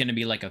point. It's gonna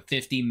be like a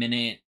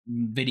 50-minute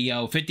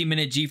video,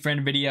 50-minute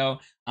GFRIEND video.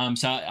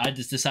 So I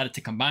just decided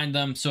to combine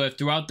them. So if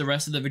throughout the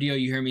rest of the video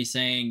you hear me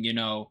saying, you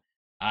know,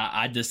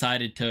 I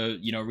decided to,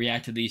 you know,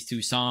 react to these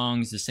 2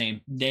 songs the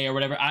same day or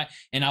whatever, I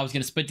was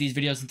gonna split these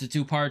videos into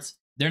 2 parts.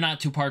 They're not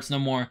 2 parts no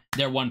more.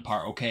 They're 1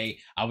 part, okay?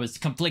 I was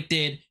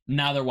conflicted.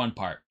 Now they're 1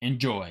 part.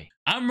 Enjoy.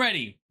 I'm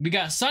ready. We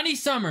got Sunny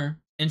Summer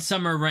and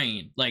Summer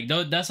Rain. Like,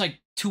 that's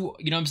like 2,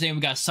 you know what I'm saying?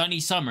 We got Sunny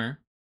Summer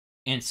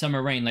and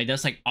Summer Rain. Like,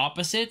 that's like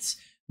opposites.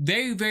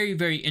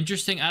 Very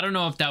interesting. I don't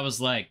know if that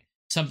was like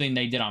something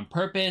they did on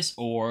purpose,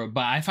 or,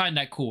 but I find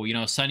that cool. You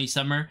know, Sunny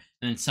Summer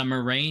and then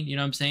Summer Rain. You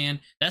know what I'm saying?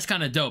 That's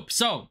kind of dope.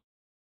 So,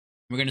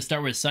 we're going to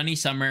start with Sunny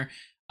Summer.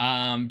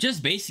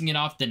 Just basing it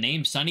off the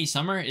name Sunny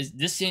Summer,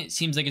 this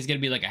seems like it's gonna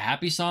be like a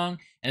happy song,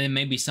 and then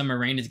maybe Summer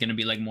Rain is gonna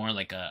be like more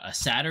like a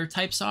sadder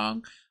type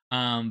song.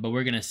 But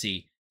we're gonna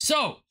see.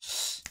 So,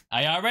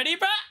 are y'all ready,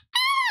 bro?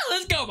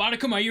 Let's go,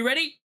 Monica. Are you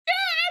ready? Yeah,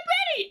 I'm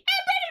ready.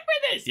 I'm ready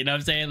for this. You know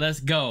what I'm saying?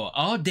 Let's go.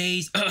 All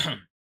days,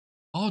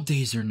 all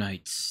days are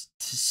nights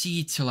to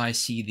see till I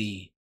see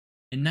thee,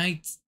 and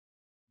nights.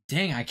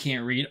 Dang, I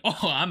can't read. Oh,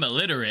 I'm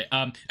illiterate.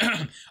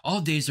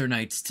 All days are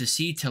nights to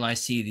see till I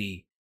see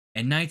thee,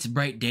 and nights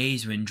bright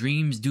days when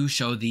dreams do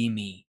show thee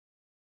me.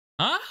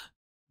 Huh?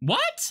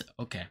 What?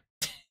 Okay.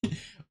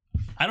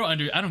 I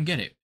don't get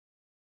it.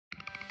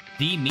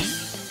 Thee me?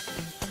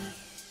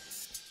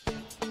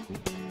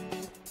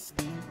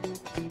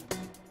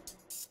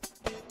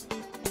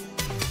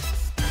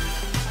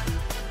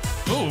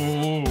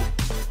 Ooh.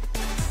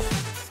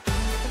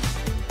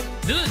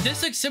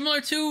 This looks similar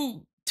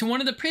to one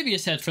of the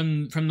previous sets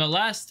from the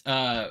last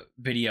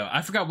video.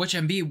 I forgot which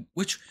MV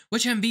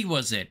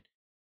was it.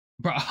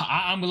 Bro,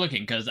 I'm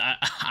looking because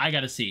I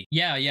gotta see.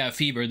 Yeah,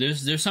 Fever.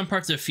 There's some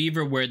parts of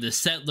Fever where the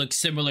set looks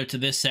similar to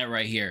this set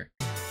right here.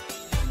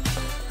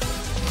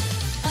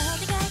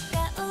 어디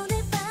갈까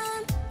오늘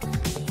밤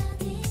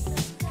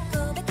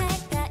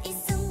고백할까 이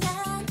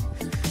순간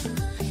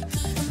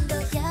기분도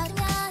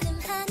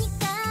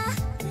여름여름하니까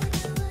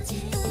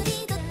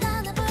우리도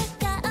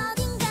떠나볼까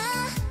어딘가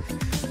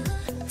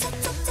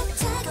촉촉촉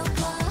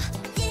차가워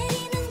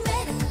예리는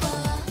외로워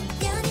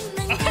연인만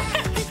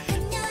가득한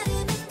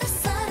여름은 또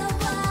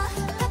서러워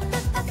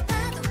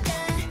파도가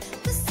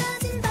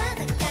부서진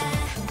바닷가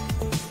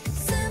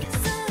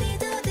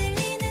숨소리도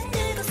들리는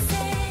그곳에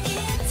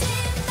잊지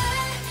마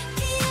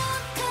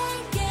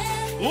기억할게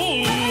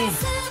Ooh.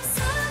 가슴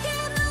속에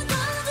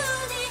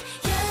묻어두니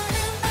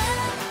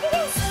여름밤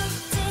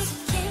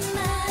솔직히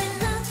말해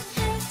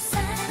너의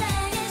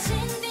사랑에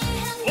신비한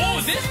Oh,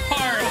 this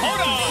part.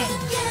 Hold on.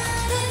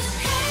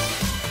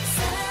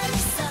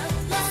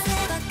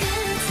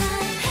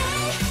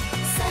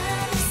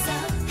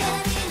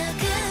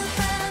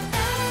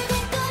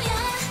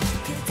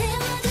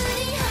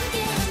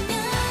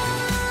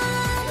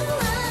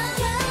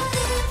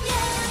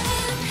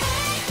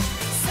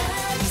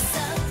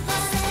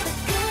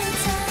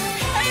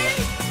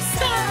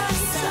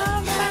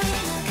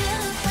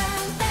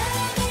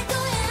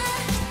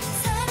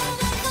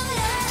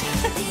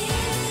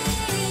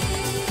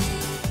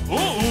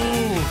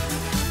 Ooh.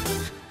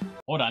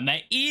 Hold on,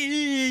 that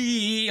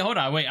hold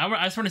on, wait.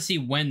 I just want to see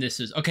when this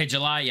is. Okay,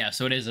 July. Yeah,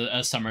 so it is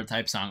a summer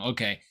type song.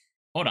 Okay,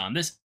 hold on.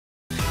 This.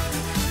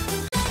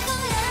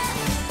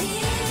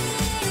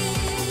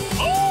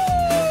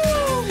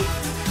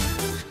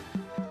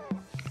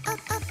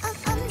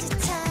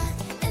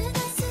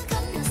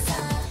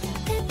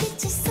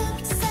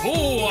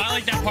 Oh, I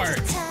like that part.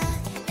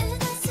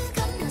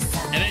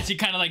 And then she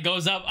kind of like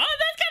goes up. Oh,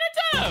 that's kind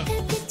of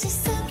tough.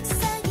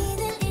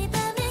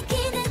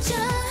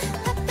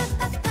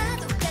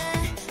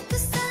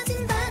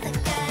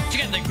 She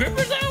got the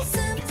grippers out.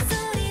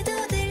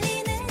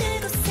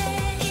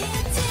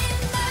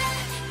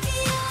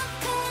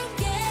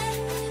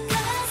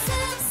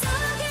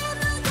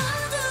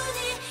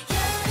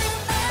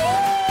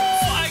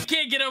 Oh, I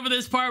can't get over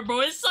this part, bro.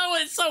 It's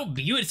so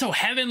beautiful. It's so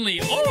heavenly.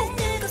 Oh.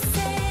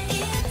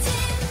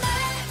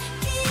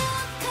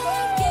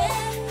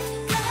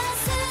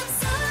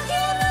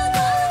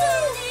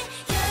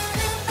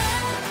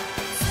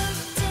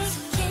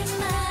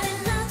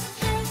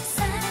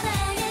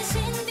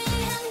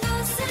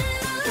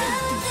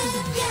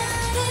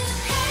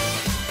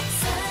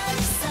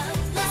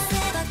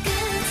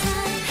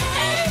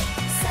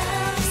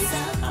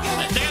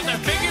 They got their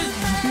fingers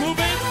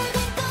moving.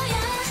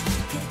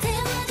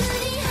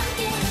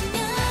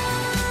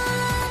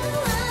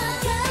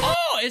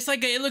 Oh, it's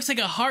like it looks like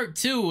a heart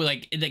too,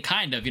 like the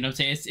kind of, you know what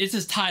I'm saying? It's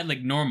just tied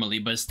like normally,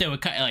 but still,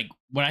 it kind of, like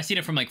when I seen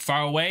it from like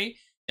far away,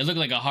 it looked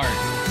like a heart.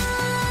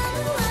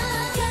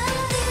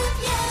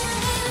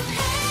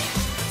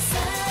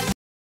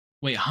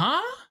 Wait,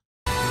 huh?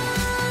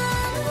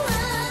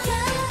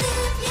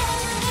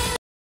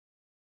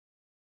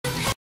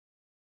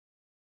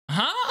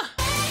 Huh?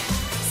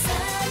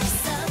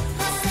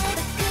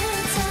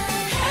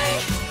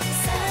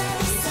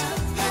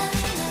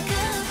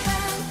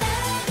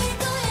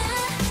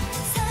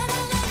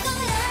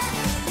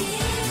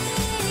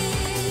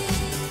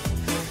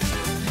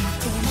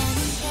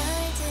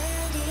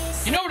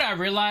 You know what I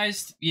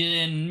realized?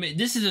 And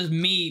this is just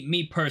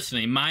me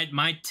personally.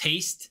 My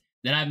taste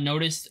that I've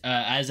noticed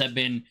as I've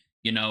been,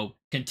 you know,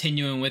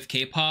 continuing with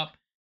K-pop.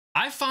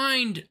 I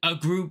find a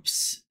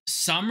group's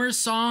summer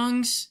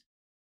songs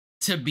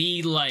to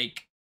be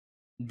like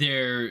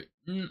their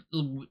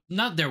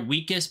not their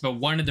weakest, but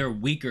one of their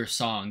weaker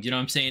songs. You know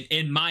what I'm saying?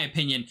 In my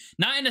opinion,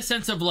 not in a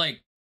sense of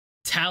like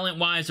talent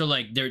wise or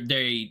like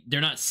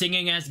they're not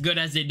singing as good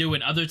as they do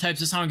in other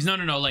types of songs. No.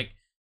 Like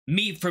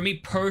for me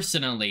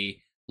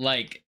personally,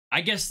 like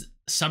I guess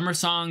summer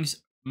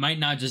songs might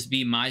not just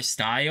be my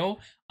style.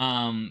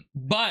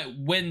 But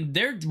when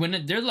they're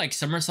like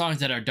summer songs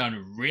that are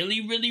done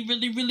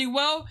really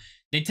well,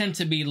 they tend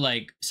to be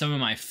like some of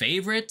my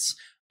favorites.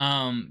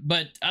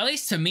 But at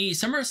least to me,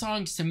 summer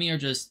songs to me are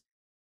just,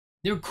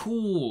 they're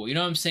cool, you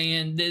know what I'm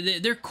saying?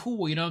 They're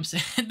cool, you know what I'm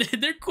saying?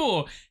 They're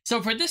cool.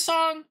 So for this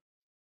song,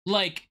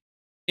 like,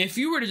 if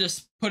you were to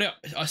just put a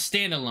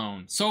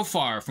standalone, so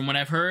far from what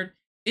I've heard,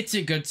 it's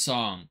a good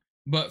song.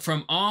 But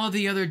from all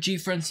the other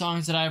GFRIEND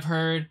songs that I've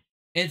heard,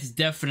 it's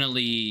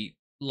definitely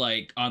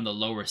like on the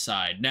lower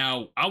side.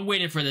 Now, I'm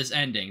waiting for this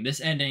ending.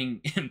 This ending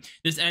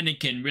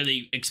can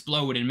really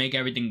explode and make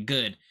everything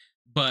good.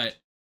 But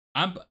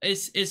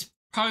it's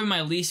probably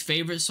my least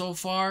favorite so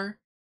far.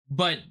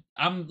 But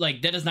I'm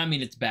like, that does not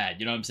mean it's bad.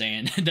 You know what I'm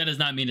saying? That does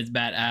not mean it's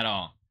bad at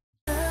all.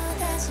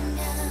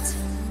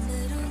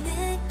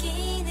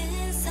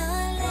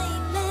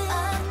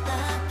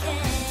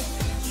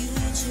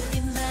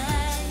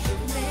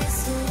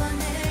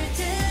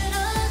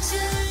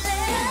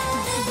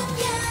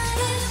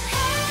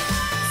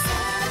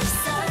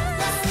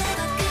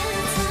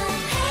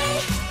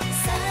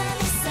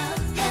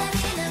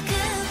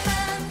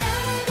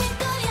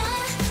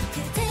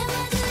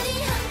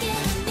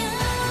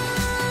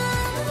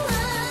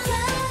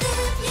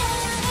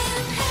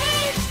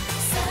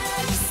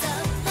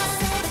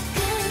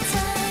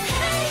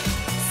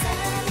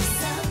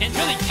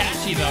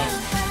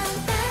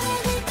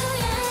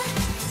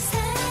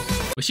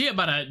 Was she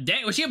about to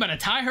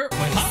tie her?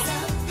 Wait,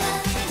 huh?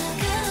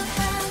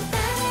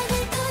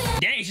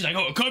 Dang, she's like,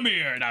 oh, come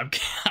here. And I'm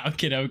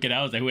kidding. I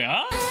was like, wait,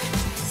 huh?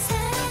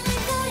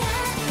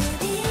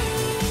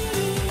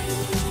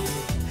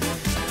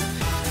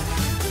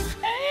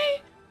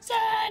 Hey,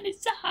 sunny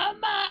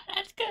summer,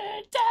 that's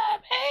good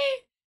time.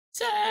 Hey,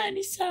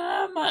 sunny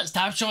summer.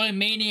 Stop showing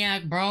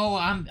Maniac, bro.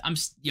 I'm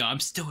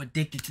still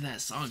addicted to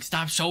that song.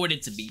 Stop showing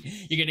it to me.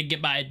 You're gonna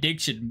get my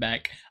addiction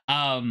back.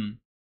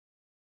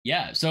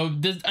 Yeah, so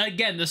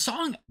again, the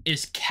song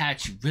is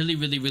catchy,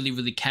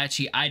 really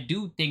catchy. I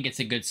do think it's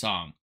a good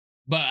song,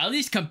 but at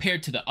least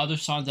compared to the other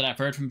songs that I've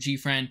heard from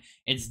GFRIEND,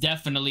 it's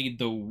definitely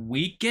the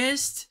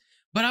weakest.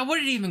 But I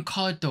wouldn't even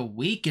call it the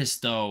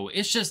weakest though.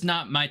 It's just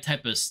not my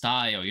type of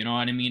style, you know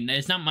what I mean?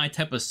 It's not my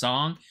type of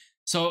song.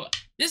 So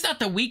it's not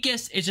the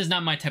weakest, it's just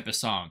not my type of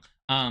song.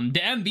 The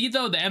MV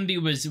though, the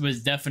MV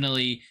was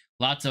definitely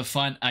lots of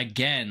fun.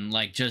 Again,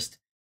 like just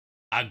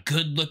a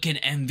good looking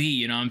MV,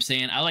 you know what I'm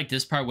saying? I like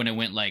this part when it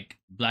went like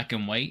black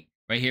and white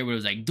right here, where it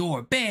was like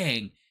door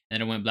bang, and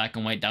then it went black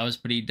and white. That was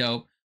pretty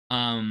dope.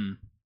 I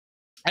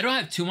don't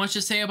have too much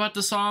to say about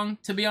the song,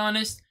 to be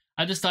honest.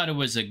 I just thought it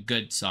was a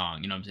good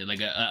song, you know what I'm saying?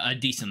 Like a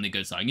decently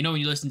good song. You know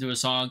when you listen to a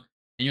song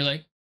and you're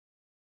like,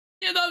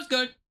 yeah, that was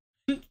good.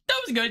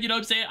 That was good, you know what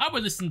I'm saying? I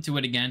would listen to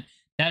it again.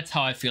 That's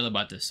how I feel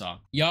about this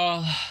song.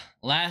 Y'all,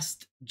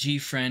 last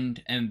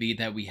GFRIEND MV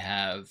that we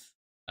have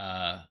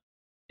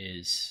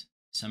is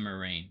Summer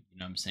Rain, you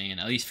know what I'm saying?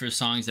 At least for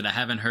songs that I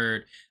haven't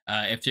heard.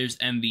 If there's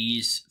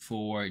MVs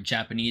for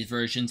Japanese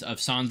versions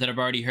of songs that I've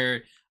already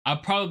heard,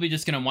 I'm probably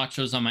just gonna watch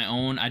those on my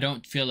own. I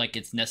don't feel like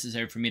it's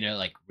necessary for me to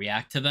like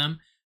react to them.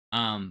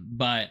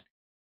 But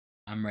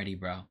I'm ready,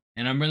 bro.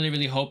 And I'm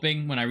really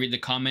hoping when I read the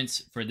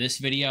comments for this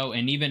video,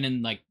 and even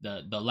in like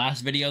the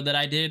last video that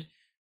I did,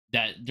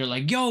 that they're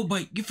like, yo,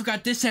 but you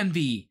forgot this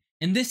MV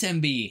and this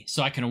MV,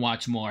 so I can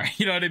watch more.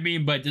 You know what I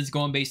mean? But just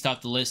going based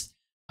off the list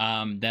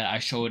that I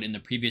showed in the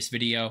previous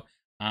video,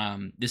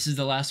 this is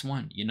the last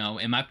one, you know.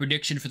 And my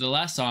prediction for the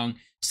last song,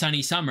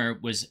 Sunny Summer,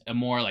 was a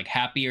more like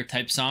happier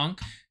type song.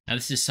 Now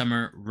this is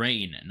Summer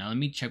Rain. Now let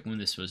me check when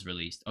this was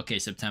released. Okay,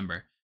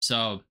 September.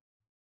 So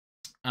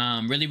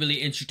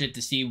really interested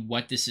to see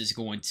what this is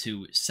going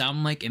to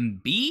sound like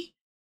and be.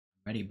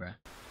 Ready, bruh.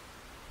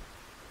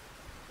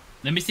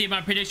 Let me see if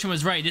my prediction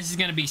was right. This is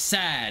gonna be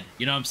sad,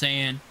 you know what I'm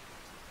saying?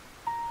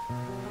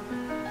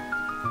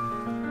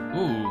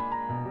 Ooh,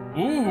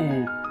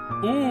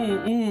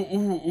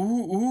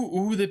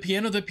 the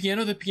piano,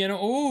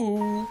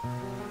 ooh.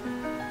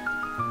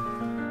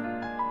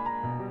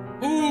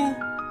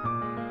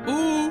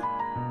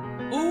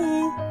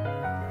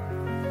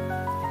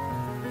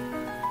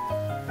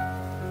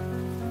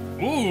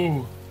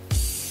 Ooh.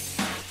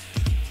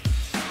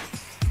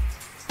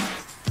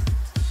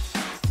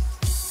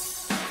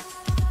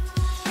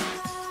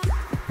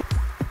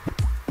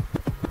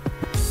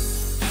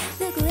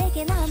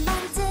 누구에게나 한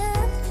번쯤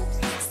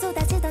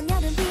쏟아지던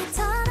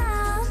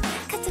여름비처럼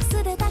가축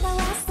술에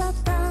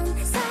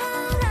다가왔었던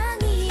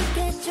사랑이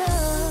있겠죠.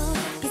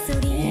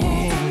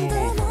 빗소리에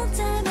잠도 못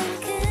잘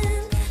만큼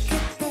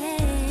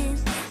그땐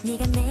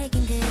네가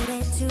내겐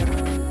그랬죠.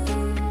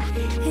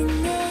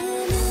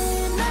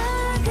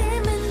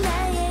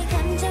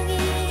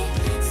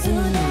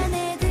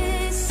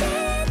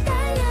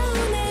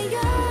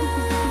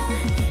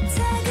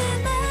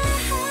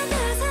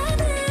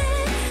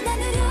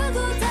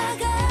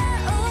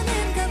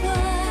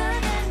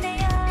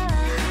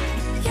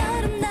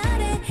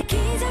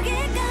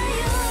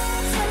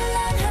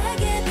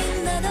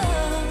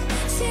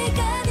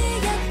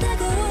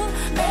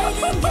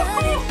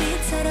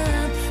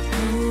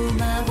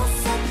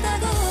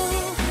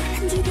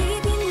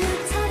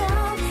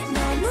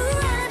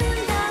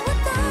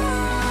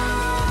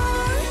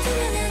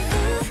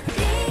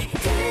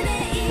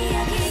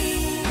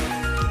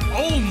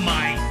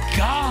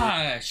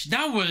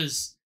 That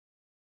was,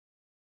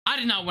 I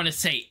did not want to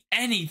say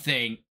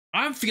anything.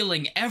 I'm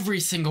feeling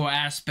every single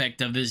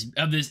aspect of this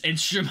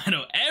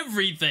instrumental,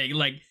 everything.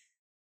 Like,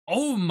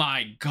 oh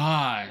my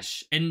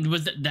gosh. And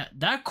was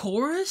that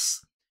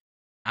chorus?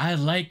 I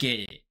like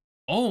it.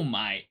 Oh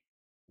my,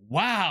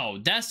 wow,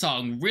 that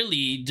song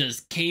really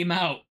just came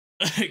out.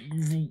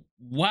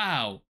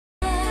 Wow.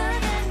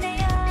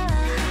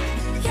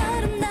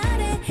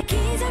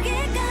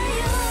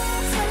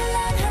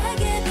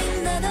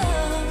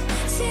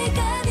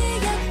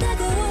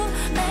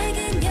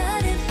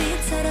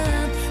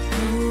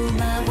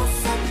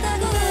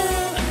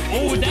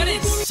 Oh, that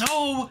is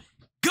so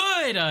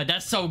good.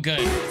 That's so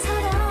good.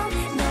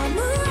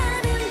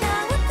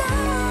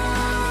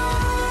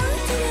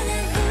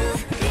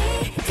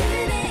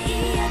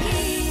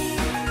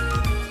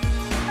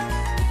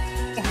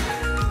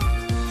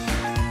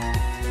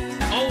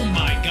 Oh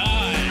my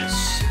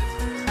gosh.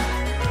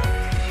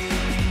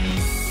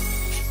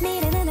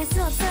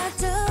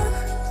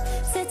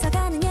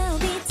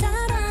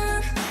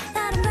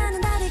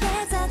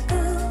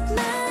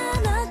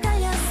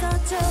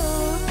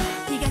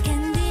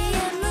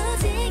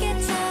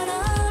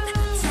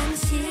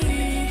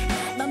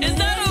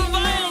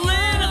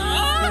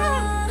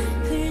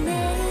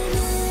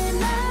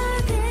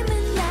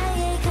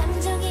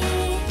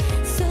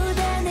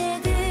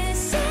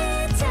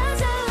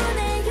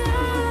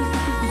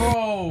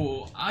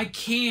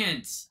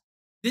 can't.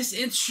 This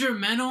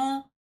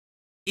instrumental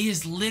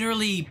is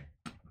literally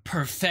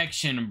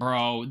perfection,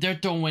 bro. They're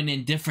throwing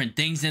in different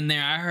things in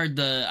there. I heard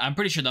I'm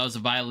pretty sure that was a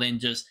violin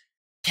just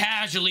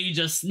casually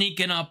just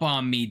sneaking up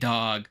on me,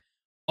 dog.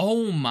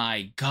 Oh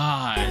my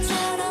god.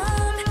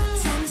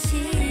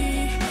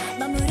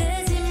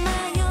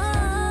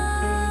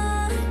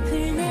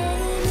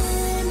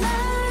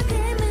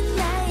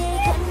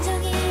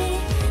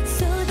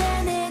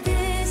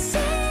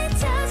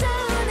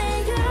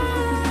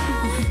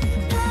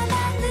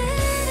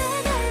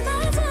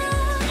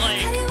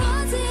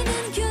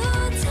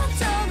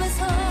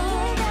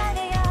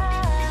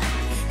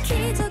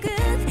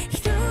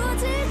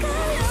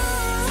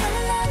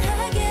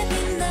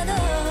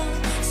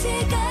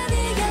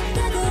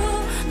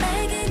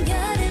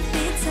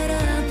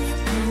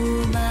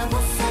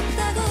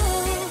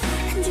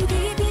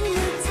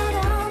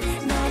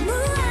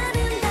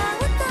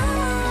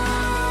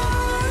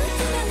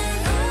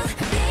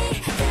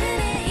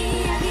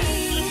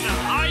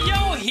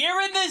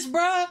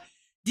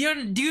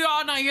 Do you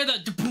all not hear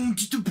that?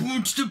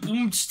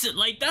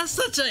 Like, that's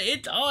such a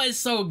it's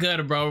so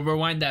good, bro.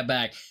 Rewind that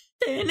back.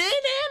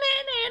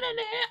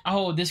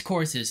 Oh, this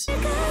chorus is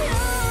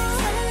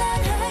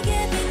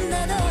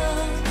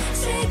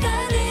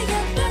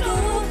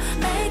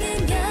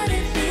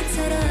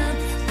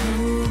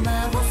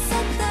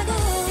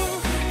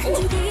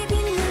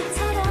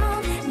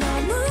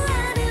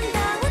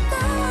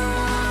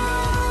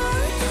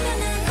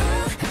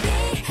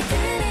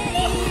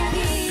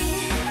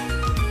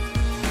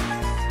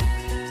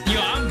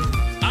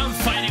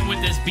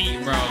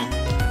beat, bro.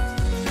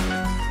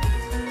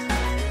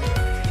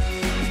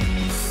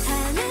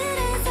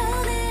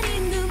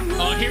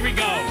 Oh, here we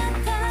go.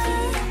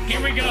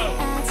 Here we go.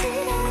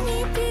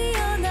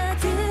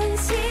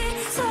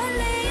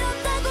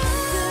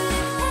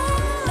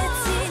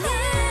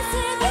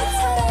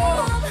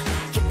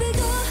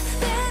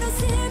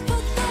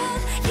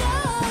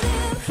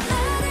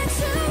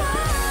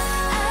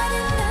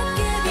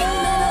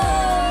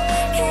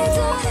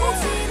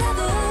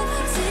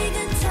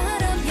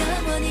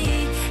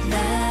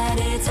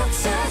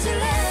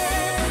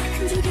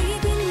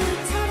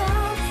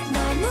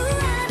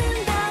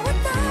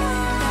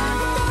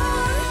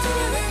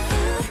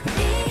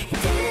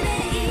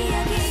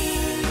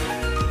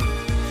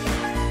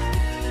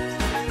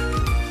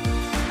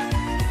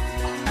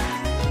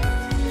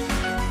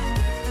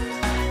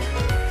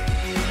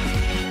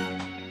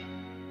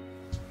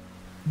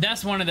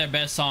 That's one of their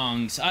best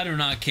songs. I do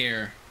not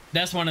care.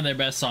 That's one of their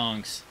best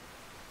songs.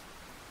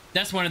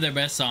 That's one of their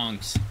best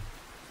songs.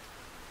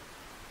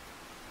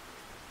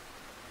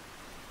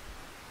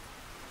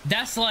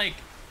 That's like,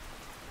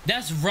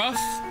 that's rough.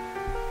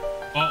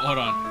 Oh, hold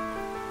on.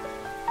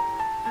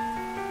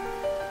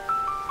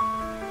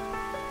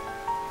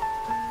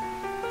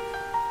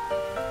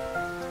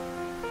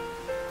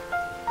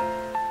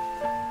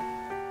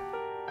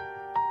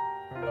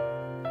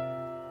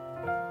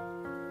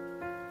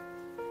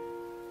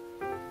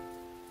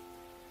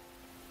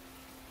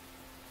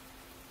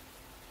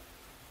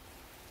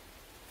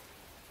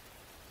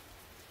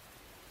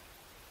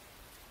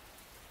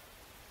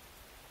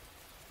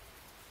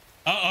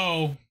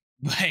 Uh-oh.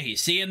 Hey,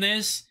 seeing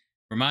this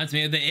reminds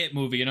me of the It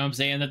movie, you know what I'm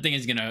saying? That thing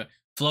is gonna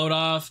float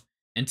off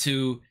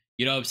into,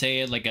 you know what I'm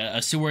saying, like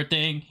a sewer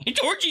thing. Hey,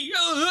 Georgie!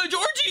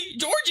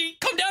 Georgie!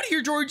 Come down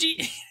here,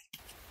 Georgie!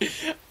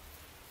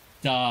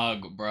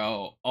 Dog,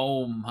 bro.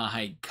 Oh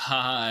my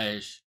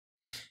gosh.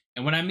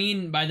 And what I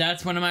mean by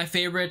that's one of my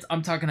favorites,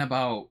 I'm talking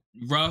about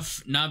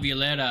Rough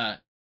Navioleta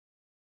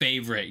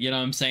favorite, you know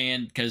what I'm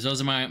saying? Because those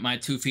are my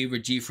two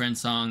favorite GFRIEND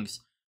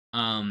songs.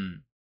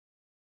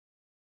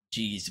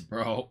 Jeez,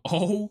 bro.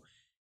 Oh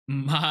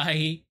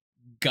my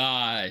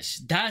gosh.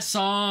 That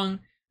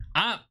song,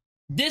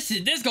 this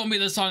is gonna be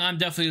the song I'm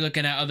definitely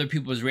looking at other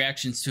people's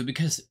reactions to,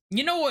 because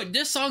you know what?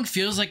 This song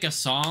feels like a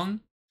song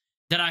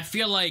that I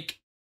feel like,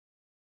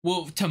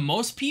 well, to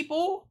most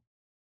people,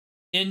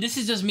 and this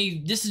is just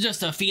me, this is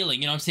just a feeling,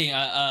 you know what I'm saying?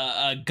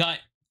 A gut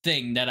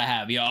thing that I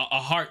have, you know, a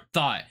heart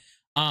thought.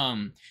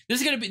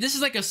 This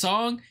is like a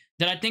song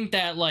that I think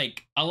that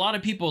like a lot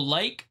of people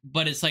like,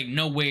 but it's like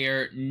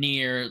nowhere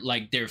near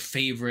like their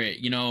favorite,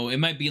 you know. It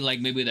might be like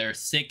maybe their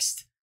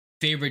 6th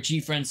favorite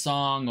GFRIEND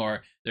song,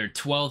 or their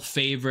 12th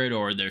favorite,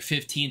 or their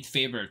 15th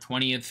favorite, or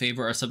 20th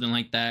favorite, or something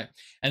like that.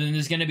 And then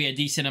there's gonna be a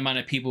decent amount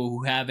of people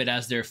who have it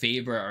as their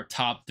favorite or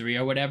top 3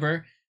 or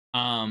whatever.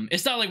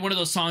 It's not like one of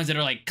those songs that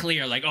are like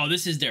clear, like, oh,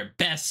 this is their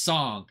best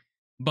song.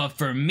 But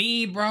for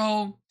me,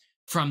 bro,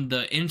 from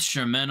the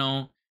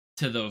instrumental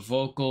to the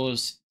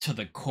vocals to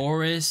the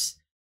chorus,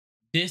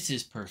 this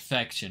is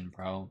perfection,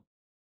 bro.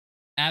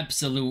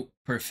 Absolute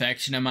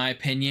perfection, in my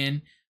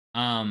opinion.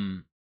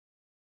 Dog.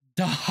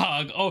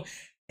 Oh,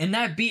 and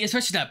that beat,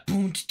 especially that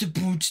boom to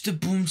boom to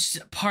boom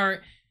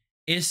part,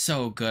 is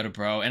so good,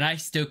 bro. And I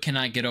still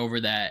cannot get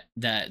over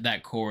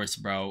that chorus,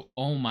 bro.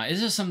 Oh my, it's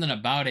just something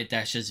about it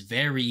that's just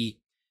very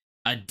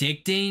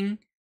addicting,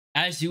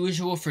 as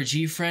usual for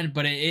GFRIEND,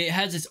 but it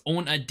has its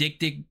own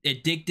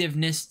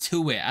addictiveness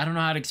to it. I don't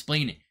know how to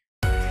explain it.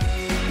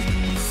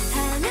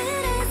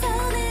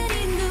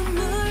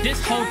 This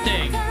whole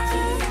thing.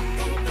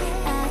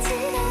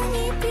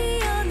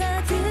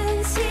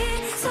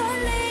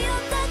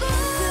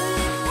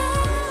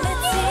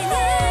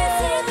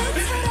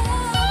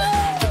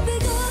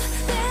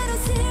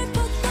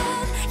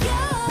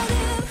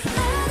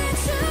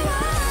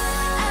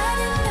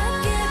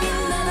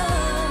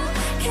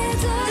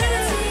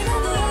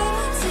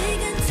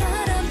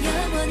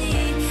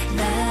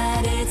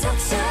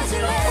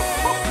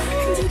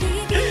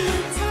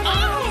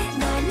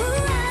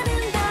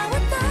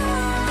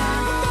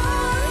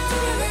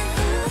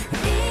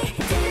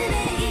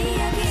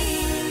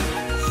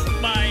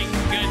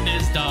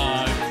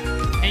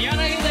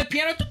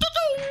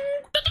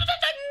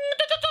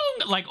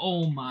 Like,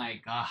 oh my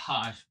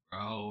gosh,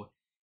 bro.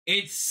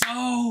 It's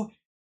so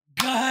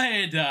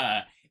good.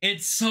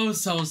 It's so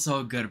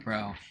good,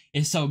 bro.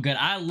 It's so good.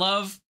 I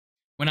love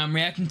when I'm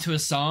reacting to a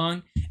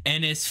song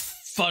and it's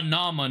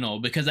phenomenal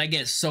because I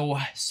get so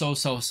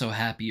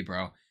happy,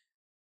 bro.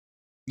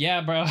 Yeah,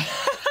 bro.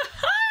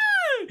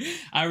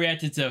 I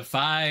reacted to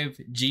 5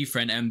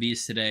 GFRIEND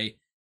MVs today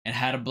and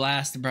had a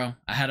blast, bro.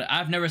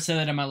 I've never said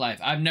that in my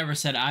life. I've never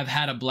said I've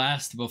had a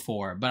blast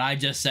before, but I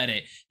just said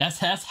it. That's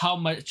how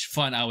much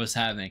fun I was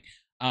having.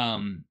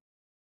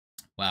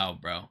 Wow,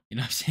 bro. You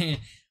know what I'm saying?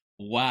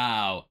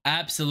 Wow.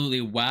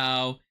 Absolutely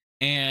wow.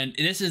 And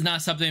this is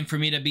not something for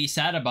me to be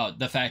sad about,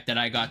 the fact that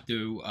I got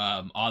through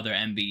all their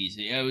MVs.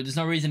 You know, there's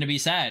no reason to be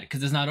sad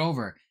because it's not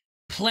over.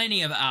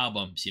 Plenty of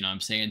albums, you know what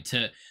I'm saying,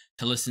 to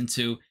listen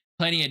to.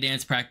 Plenty of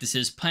dance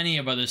practices, plenty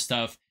of other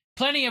stuff,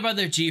 plenty of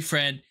other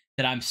GFRIEND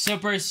that I'm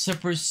super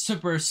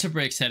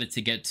excited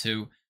to get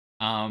to.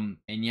 And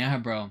yeah,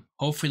 bro,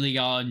 hopefully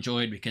y'all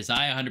enjoyed because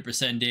I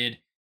 100% did.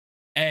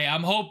 Hey,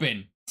 I'm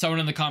hoping someone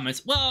in the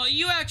comments, well,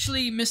 you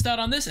actually missed out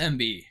on this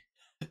MV.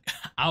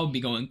 I would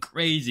be going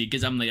crazy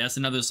because I'm like, that's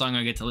another song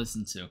I get to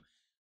listen to.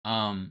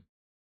 I'm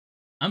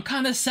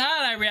kind of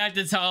sad I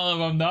reacted to all of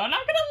them though. I'm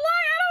not gonna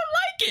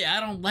lie, I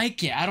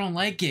don't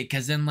like it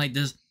because then like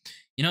this,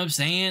 you know what I'm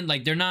saying?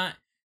 Like they're not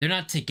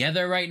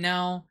together right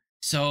now.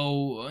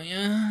 So,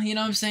 you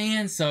know what I'm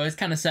saying? So it's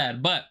kind of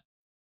sad, but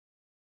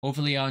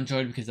hopefully y'all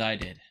enjoyed because I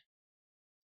did.